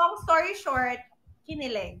long story short,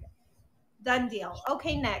 kinilig. Done deal.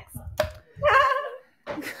 Okay, next.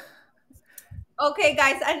 Okay,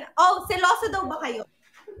 guys. And, seloso daw ba kayo?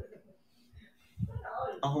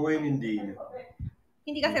 Ako ngayon hindi.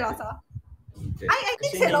 Hindi ka seloso? Hindi. I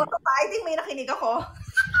think Kasi seloso ka. I think may nakinig ako.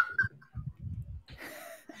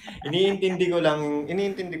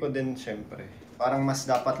 iniintindi ko din syempre. Parang mas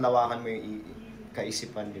dapat lawakan mo yung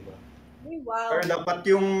kaisipan, di ba? Ay, wow. Pero dapat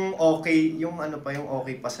yung okay, yung ano pa, yung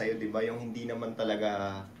okay pa sa'yo, di ba? Yung hindi naman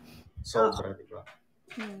talaga sobra, di ba?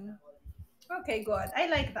 Okay, good. I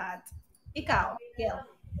like that. Ikaw, Gil.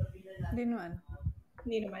 Hindi naman.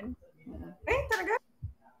 Hindi naman. Talaga?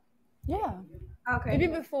 Yeah. Okay. Maybe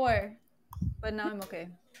before. But now I'm okay.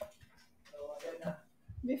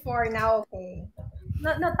 Before, now okay.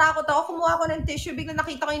 Natakot ako. Kumuha ko ng tissue. Biglang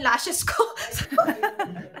nakita ko yung lashes ko.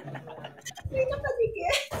 May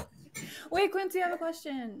nakadikit. Wait, Quincy, I have a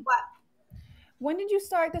question. What? When did you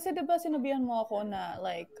start? Kasi diba sinabihan mo ako na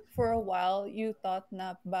like, for a while, you thought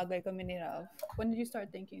na bagay kami ni Rav. When did you start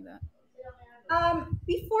thinking that?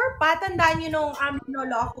 Before pa, tandaan nyo nung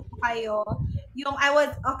noloko ko kayo, yung I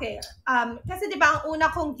was, okay, kasi diba ang una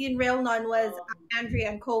kong ginrail nun was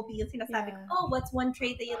Andrea and Kobe, yung sinasabi ko, what's one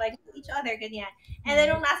trait that you like to each other, ganyan. And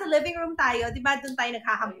then nung nasa living room tayo, diba doon tayo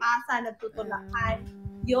naghahampasan, nagtutulakan.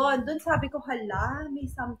 Yun, doon sabi ko, hala, may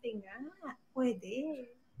something nga. Pwede.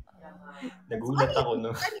 Nagulat ako,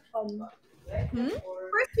 no?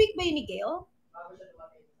 First week ba yun ni Gail?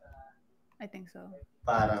 I think so.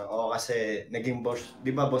 Parang, kasi naging boss, di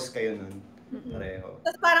ba boss kayo nun? Pareho.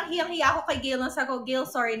 Tapos parang hiyang-hiya ako kay Gail nang sabi ko, Gail,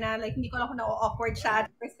 sorry na, like, hindi ko alam kung na-awkward siya at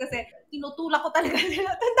first kasi tinutulak ko talaga nila.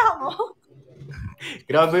 Tanda mo?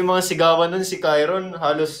 Grabe yung mga sigawan nun, si Kyron,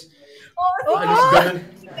 halos Oo, ganun.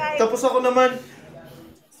 si Kai. Tapos ako naman,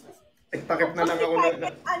 takip na lang ako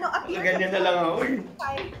appear ganyan na lang ako.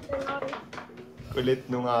 Kai. Kulit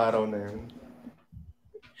nung araw na yun.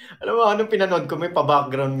 Alam mo, anong pinanood ko? May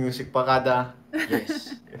pa-background music pa kada.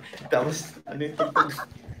 Yes. Tapos, yung tugtog.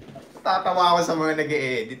 Tatawa ako sa mga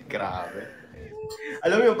nag-e-edit. Grabe.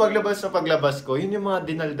 Alam mo yung paglabas ko, yun yung mga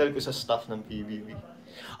dinaldal ko sa staff ng PBB.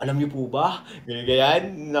 Alam niyo po ba?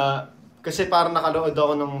 Ganyan na... Kasi parang nakalood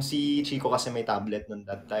ako nung si Chico kasi may tablet nung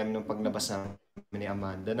that time nung paglabas namin ni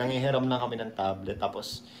Amanda. Nangihiram lang kami ng tablet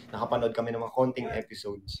tapos nakapanood kami ng mga konting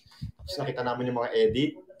episodes. Tapos nakita namin yung mga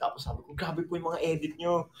edit. Tapos sabi ko, grabe po yung mga edit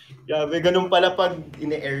nyo. Grabe, ganun pala pag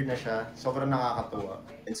ine-air na siya. Sobrang nakakatuwa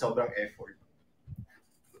and sobrang effort.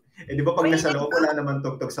 Di ba pag nasa loob, wala naman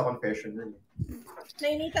tugtog sa confession nun.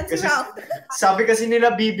 Nainitan si Kasi, Ralph. sabi kasi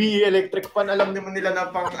nila BBE electric fan, alam naman nila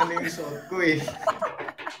na pang ano yung suot ko eh.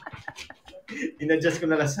 In-adjust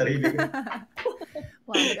ko na lang sarili ko.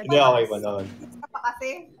 Wow, Hindi, okay pa naman. Pa kasi.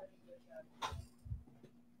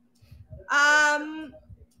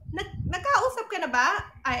 Nagkausap ka na ba?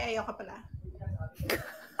 Ay, ayoko pala.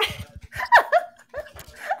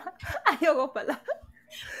 Ayoko pala.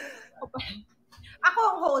 Ako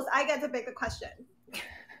ang host. I get to pick a question.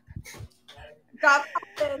 Drop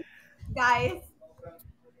question, guys.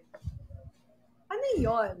 Ano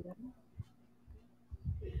yun?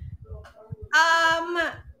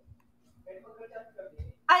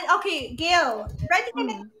 Okay, Gail.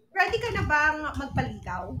 Ready ka na bang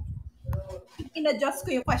magpaligaw? In-adjust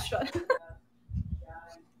ko yung question.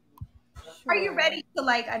 Are you ready to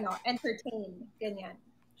entertain? Ganyan.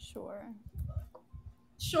 Sure.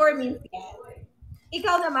 Sure means yes.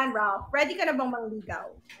 Ikaw naman, Ralph. Ready ka na bang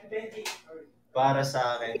mangligaw? Para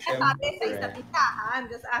sa akin, Sabi sa isa't syempre. isa, ha? I'm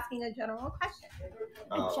just asking a general question.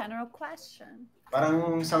 A general question.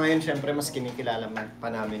 Parang sa ngayon, syempre, mas kinikilala pa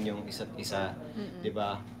namin yung isa't isa. Di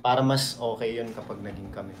ba? Para mas okay yun kapag naging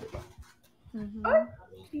kami, di ba?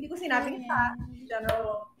 Hindi ko sinabing sa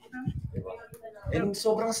general. Diba? And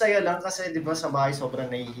sobrang saya lang kasi, di ba, sa bahay sobrang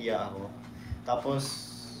nahihiya ako. Tapos,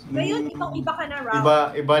 Ngayon, iba ka na,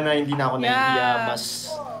 Ralph. iba na hindi na ako nahihiya. Yeah. Mas,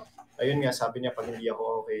 ayun nga, sabi niya, pag hindi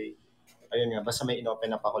ako okay, ayun nga, basta may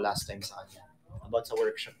inopen up ako last time sa kanya about sa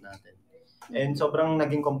workshop natin. And sobrang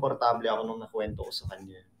naging komportable ako nung nakwento ko sa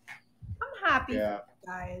kanya. I'm happy, Yeah.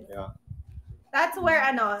 guys. Yeah. That's where,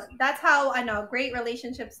 that's how, great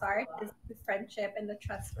relationships start, is the friendship and the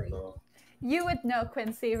trust for you. So, You would know,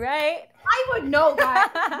 Quincy, right? I would know, guys.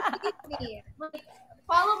 Believe me. Like,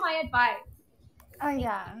 follow my advice. Oh,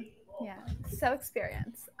 yeah. Yeah. So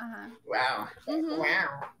experience. wow. Mhm. Wow.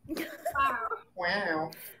 Wow. Wow.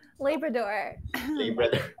 Labrador. Hey,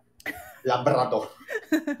 brother. Labrador.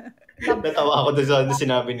 Natawa ako doon sa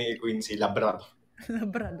sinabi ni Quincy, Labrador.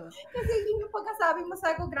 Labrador. Kasi yung pagkasabi mo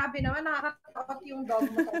sa ko, grabe naman, nakakatakot yung dog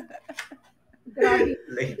mo. Grabe.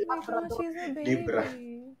 She's a baby. Libra.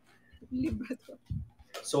 Libra to.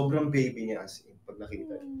 Sobrang baby niya as in, pag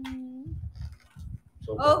nakita.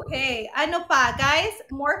 Okay, ano pa, guys?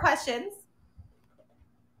 More questions?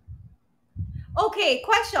 Okay,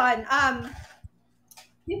 question.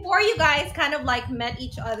 Before you guys kind of like met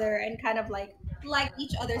each other and kind of like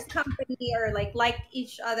each other's company or like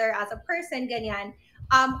each other as a person, ganyan.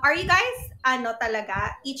 Are you guys ano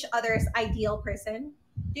talaga each other's ideal person?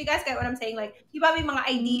 Do you guys get what I'm saying? Like, di ba may mga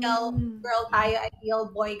ideal girl tayo, ideal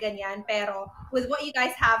boy, ganyan. Pero with what you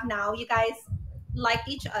guys have now, you guys like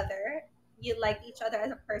each other. You like each other as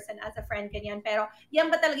a person, as a friend, ganyan. Pero yan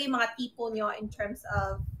ba talaga yung mga tipo nyo in terms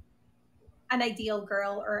of an ideal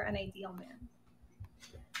girl or an ideal man?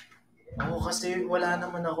 Ako kasi wala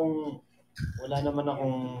naman akong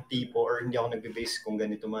tipo or hindi ako nagbe-base kung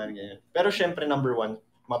ganito man ganyan. Pero syempre number one,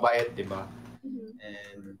 mabait, di ba?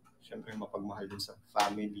 And syempre mapagmahal din sa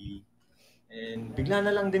family. And bigla na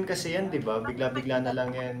lang din kasi yan, di ba? Bigla na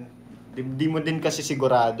lang yan. Di mo din kasi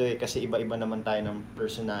sigurado eh, kasi iba-iba naman tayo ng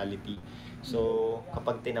personality. So,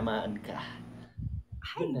 kapag tinamaan ka,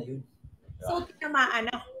 yun na yun. So, tinamaan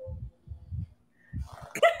na.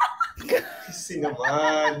 Kasi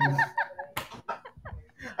naman.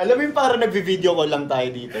 Alam mo yung parang nagvi-video call lang tayo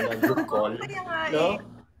dito na group call. No?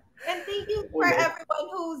 And thank you for everyone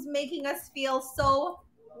who's making us feel so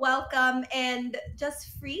welcome and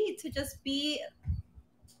just free to just be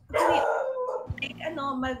like,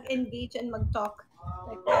 mag-engage and mag-talk.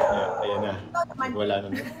 Like, ayan na. Wala na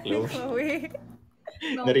close.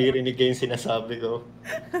 Naririnig kayo yung sinasabi ko.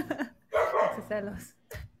 Nagsiselos.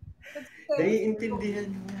 Naiintindihan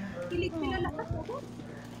niya. Hilig nila lahat.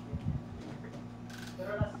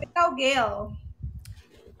 Ikaw, Gail.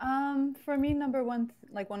 For me, number one,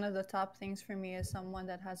 like one of the top things for me is someone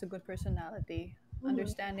that has a good personality,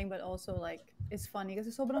 understanding, but also like is funny.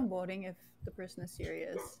 Kasi sobrang boring if the person is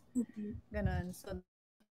serious. Ganon. So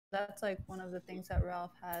that's like one of the things that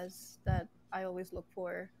Ralph has that I always look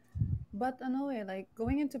for. But like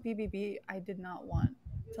going into PBB, I did not want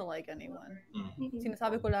to like anyone.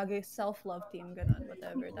 Sinasabi ko lagi, self-love team, ganon,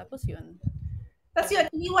 whatever. Tapos yun. Tapos yun,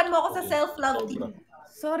 iniwan mo ako sa self-love team.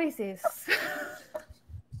 Sorry, sis.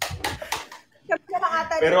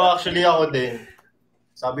 Pero actually ako din.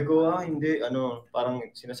 Sabi ko, hindi, parang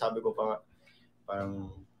sinasabi ko pa,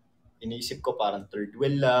 parang iniisip ko parang third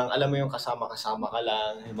wheel lang. Alam mo yung kasama-kasama ka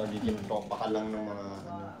lang, magiging tropa ka lang ng mga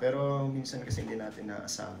Pero minsan kasi hindi natin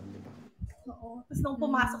naasahan, di ba? Oo. Tapos nung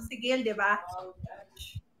pumasok si Gail, di ba?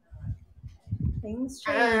 Things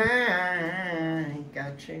change. I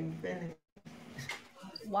got you feeling.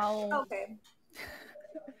 Wow. Okay.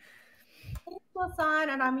 San,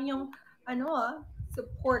 ang namin yung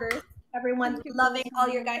supporters. Everyone loving all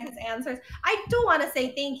your guys' answers. I do want to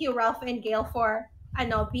say thank you, Ralph and Gail, for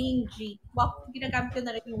being G. Well, ginagamit ko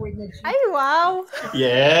na rin yung word na G. Ay, wow!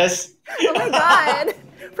 Yes! Oh my God!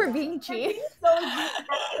 For being G. So G.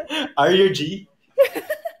 Are you G?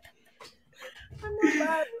 Ano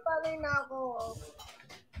ba? Palay na ako.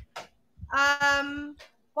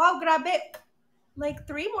 Wow, grabe. Like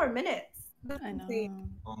 3 more minutes. I know.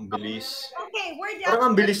 Ang bilis. Okay, we're down.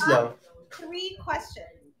 Parang ang bilis lang. 3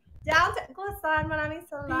 questions. Down to Glosan. Maraming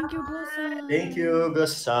salamat. Thank you, Glosan. Thank you,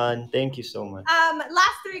 Glosan. Thank you so much.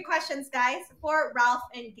 Last 3 questions, guys, for Ralph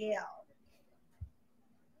and Gail.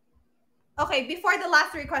 Okay, before the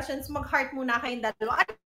last 3 questions, mag-heart muna kayong dalawa.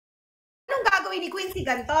 Anong gagawin ni Quincy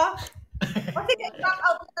ganito? O sige, drop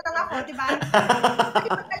out na lang ako, di ba?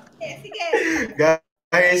 Sige.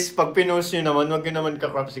 Guys, pag pinost nyo naman, huwag nyo naman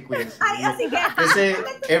kakrap si Quincy. Ay, sige. Kasi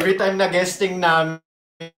every time na guesting namin,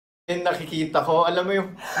 nakikita ko, alam mo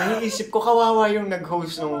yung, naiisip ko, kawawa yung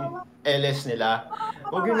nag-host ng LS nila.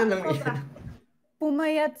 Huwag yun na lang yan.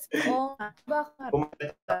 Pumayat. Oh, bakit?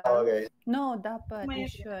 Pumayat ako, guys. No, dapat. You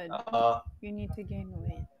should. You need to gain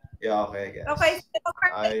weight. Yeah, okay, guys. Okay,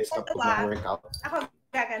 I stop mag-workout. Ako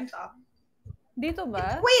gaganto. Dito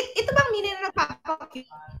ba? Wait, ito bang meaning na nagpapakit?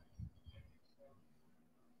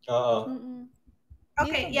 Oo.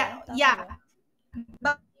 Okay, yeah.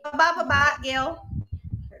 Baba, Gail.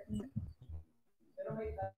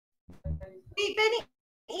 Wait, pwede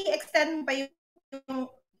i-extend pa yung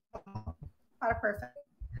para perfect.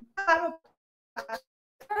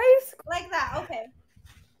 Like that, okay.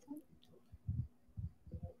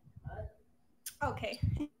 Okay.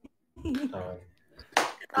 Bilis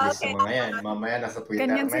sa mga yan. Mamaya nasa Twitter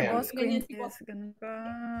Ganyan na si yan. Boss Quincy. Ganun ka.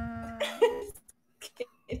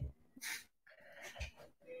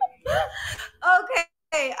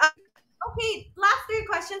 Okay.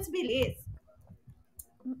 questions, bilis.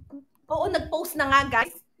 Oo, nag-post na nga,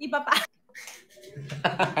 guys. Iba pa.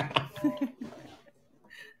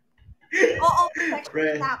 Oo,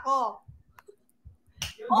 section na ako.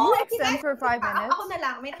 Do you extend for 5 minutes? Ako na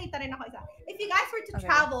lang, may nakita rin ako isa. If you guys were to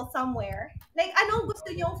travel somewhere, like, anong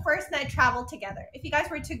gusto nyo first na travel together? If you guys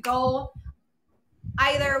were to go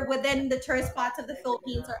either within the tourist spots of the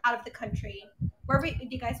Philippines or out of the country, where do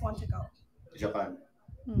you guys want to go? Japan.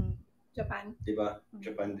 Japan. Diba?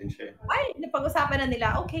 Japan din siya. Ay, napag-usapan na nila.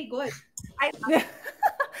 Okay, good.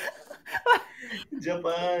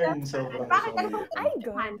 Japan. Sobrang Bakit gusto ko ay,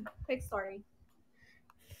 Japan? Quick story.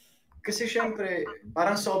 Kasi syempre,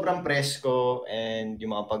 parang sobrang presko and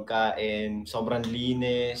yung mga pagkain, sobrang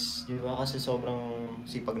linis, di ba? Kasi sobrang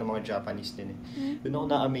sipag ng mga Japanese din eh. Doon ako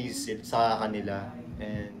na-amaze sa kanila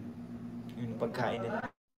and yung pagkain nila.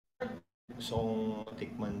 Gusto kong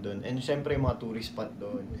tikman doon. And syempre yung mga tourist spot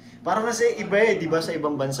doon. Parang kasi iba eh, di ba? Sa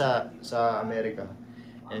ibang bansa, sa Amerika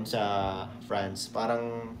and sa France.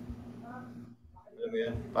 Parang, alam mo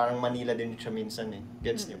yun, parang Manila din siya minsan eh.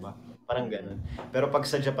 Gets niyo ba? Parang ganun. Pero pag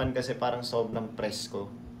sa Japan kasi parang sobrang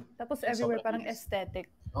presko. Tapos everywhere parang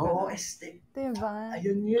aesthetic. Oo, aesthetic. Diba?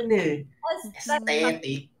 Ayun yun eh.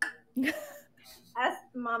 Aesthetic. As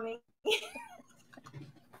mommy.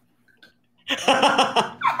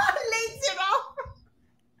 Late sila.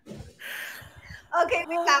 Okay,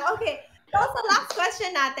 wait lang. Okay. So sa last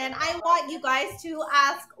question natin, I want you guys to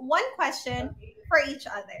ask one question for each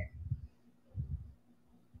other.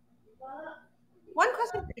 One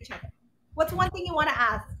question for each other. What's one thing you want to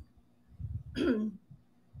ask?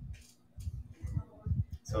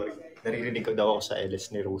 Sorry, naririnig ko daw ako sa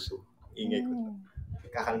LS ni Russo. Ingay ko.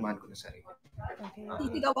 Kakalmahan ko na sarili. Okay.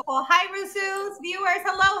 Titigaw ako, hi Rusus! Viewers,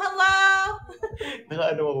 hello, hello!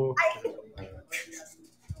 Nakaano ako.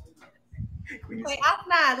 Okay, ask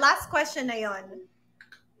na. Last question na yon.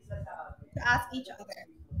 To ask each other.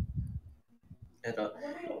 Eto,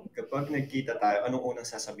 kapag nagkita tayo, anong unang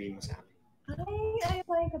sasabihin mo sa akin? I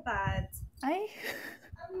like that. Ay?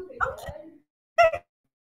 Okay.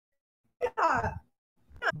 Yeah.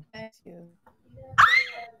 Thank you.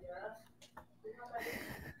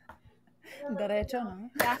 Diretso,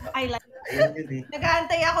 no? Yeah, I like Ayun yun eh.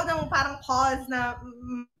 Nag-aantay ako ng parang pause na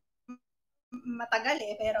matagal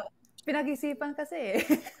eh, pero... Pinag-isipan kasi eh.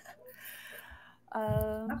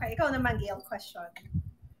 Okay, ikaw naman, Gail, question.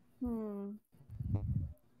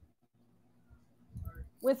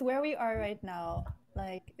 With where we are right now,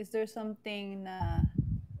 like, is there something na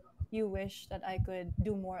you wish that I could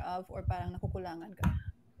do more of or parang nakukulangan ka?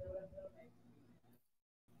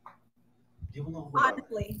 Hindi ko nakukulangan.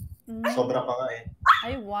 Honestly. Sobra pa nga eh.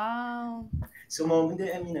 Ay, wow. So,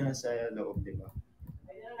 hindi, I mean, sa loob, di ba?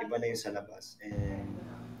 Iba na yung sa labas. And,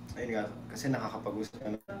 ayun nga, kasi nakakapag-usap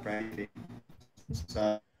ka ng private.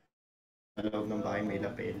 Sa loob ng bahay may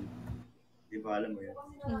lapel. Di ba, alam mo yun?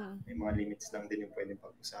 May mga limits lang din yung pwedeng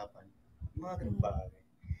pag-usapan. Mga ganun bagay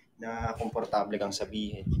na komportable kang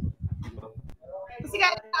sabihin. Di ba? Kasi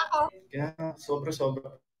kaya ako. Kaya,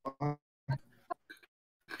 sobra-sobra.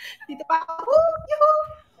 Dito pa ako. Yoo-hoo!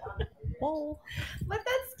 Oh. But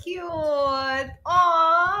that's cute.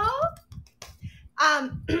 Aww.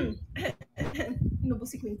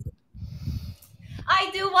 Inubos si Quincy.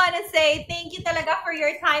 I do want to say thank you talaga for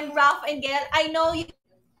your time, Ralph and Gail. I know you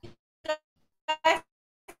guys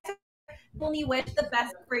only wish the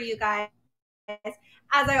best for you guys.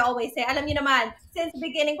 As I always say, alam niyo naman, since the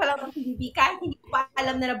beginning pa lang ng PBB, kahit hindi ko pa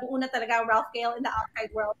alam na nabuo na talaga ang RalphGail in the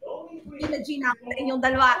outside world, G na ako sa inyong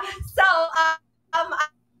dalawa. So,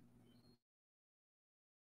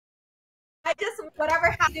 I just, whatever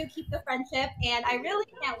have to keep the friendship, and I really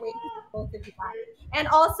can't wait to see both of you guys. And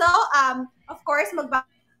also, of course,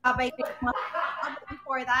 magbabay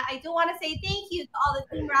before that, I do want to say thank you to all the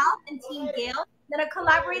Team Ralph and Team Gail that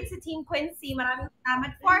collaborate sa Team Quincy. Maraming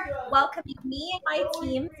salamat for welcoming me and my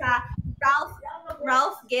team sa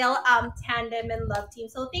RalphGail Tandem and Love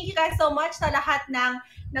Team. So thank you guys so much sa lahat ng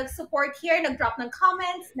nag-support here, nag-drop ng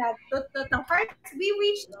comments, nag-tut ng hearts. We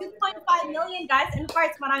reached 2.5 million guys in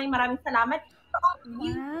hearts. Maraming salamat sa all of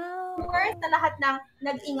you viewers, sa lahat ng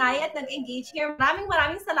nag-ingay at nag-engage here.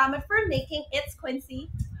 Maraming salamat for making IT'S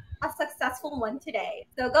QUINCY a successful one today.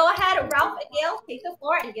 So go ahead, Ralph and Gail, take the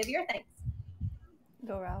floor and give your thanks.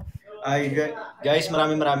 Go, Ralph. Ay, guys,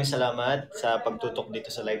 maraming salamat sa pagtutok dito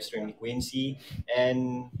sa live stream ni Quincy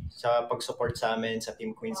and sa pag-support sa amin sa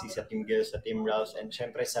Team Quincy, sa Team Gail, sa Team Ralph, and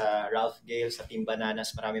syempre sa RalphGail, sa Team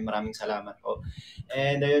Bananas. Maraming salamat po.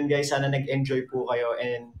 And ayun guys, sana nag-enjoy po kayo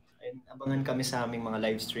and abangan kami sa aming mga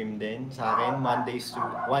live stream din sa akin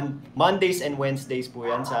Mondays and Wednesdays po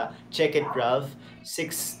yan sa Check It Ralph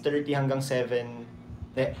 6:30 hanggang 7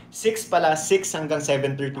 6 pala, 6 hanggang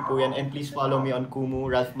 7:30 po yan. And please follow me on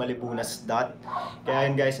Kumu, Ralph Malibunas. Kaya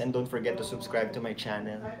yun guys, and don't forget to subscribe to my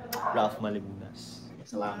channel, Ralph Malibunas.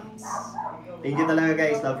 Salamat. Thank you talaga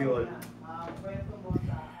guys. Love you all.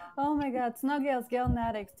 Oh my God, Snuggles,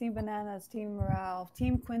 Gailnatics, Team Bananas, Team Ralph,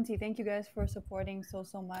 Team Quincy. Thank you guys for supporting so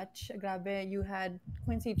much. Grabe, you had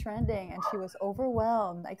Quincy trending and she was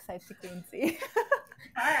overwhelmed. Excited si Quincy.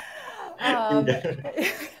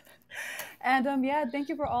 And yeah, thank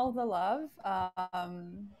you for all the love.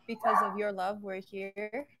 Because of your love, we're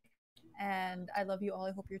here. And I love you all.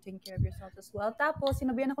 I hope you're taking care of yourselves as well. Tapos,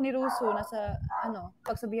 sinabihan ako ni Russo na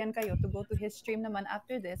pagsabihan kayo to go to his stream naman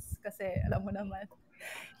after this. Kasi, alam mo naman,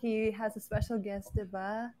 he has a special guest,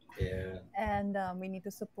 diba? Yeah. And we need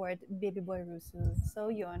to support Baby Boy Russo.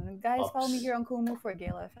 So yun. Guys, follow me here on Kumu for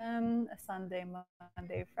Gail FM, Sunday,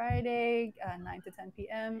 Monday, Friday, 9 to 10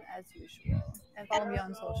 p.m. as usual. And follow me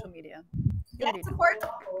on social media. Let's support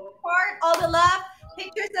all the love.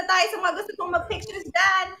 Pictures na tayo sa mga gusto kong mag-pictures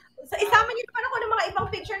dyan. So, isama niyo naman ako ng mga ibang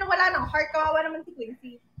picture na wala ng heart. Kawawa naman si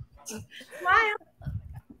Quincy. Smile.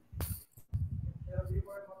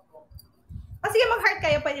 Sige, mag-heart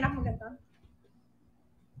kayo. Pwede na akong maganda.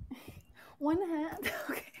 One hand?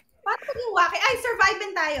 Okay. Paano maging waki? Ay,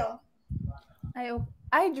 survive-in tayo.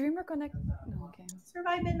 I Dreamer Connect. No, okay.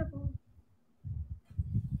 Survive-in ako.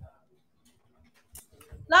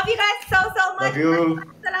 Love you guys so much. Love you.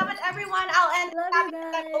 Salamat everyone. I'll end. Love you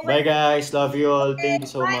guys. Bye guys. Love you all. Thank you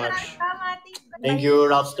so much. Thank you,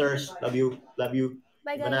 Rapsters. Love you. Love you.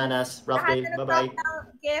 Bye guys. Bananas. RalphGail. Bye-bye.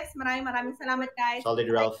 Gifts. Maraming salamat guys. Solid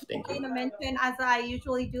Ralph. Thank you. To mention, as I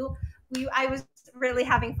usually do, I was really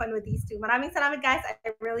having fun with these two. Maraming salamat guys.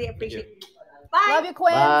 I really appreciate it. Bye. Love you,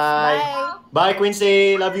 Quinn. Bye. Bye,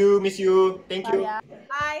 Quincy. Love you. Miss you. Thank you.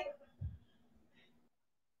 Bye.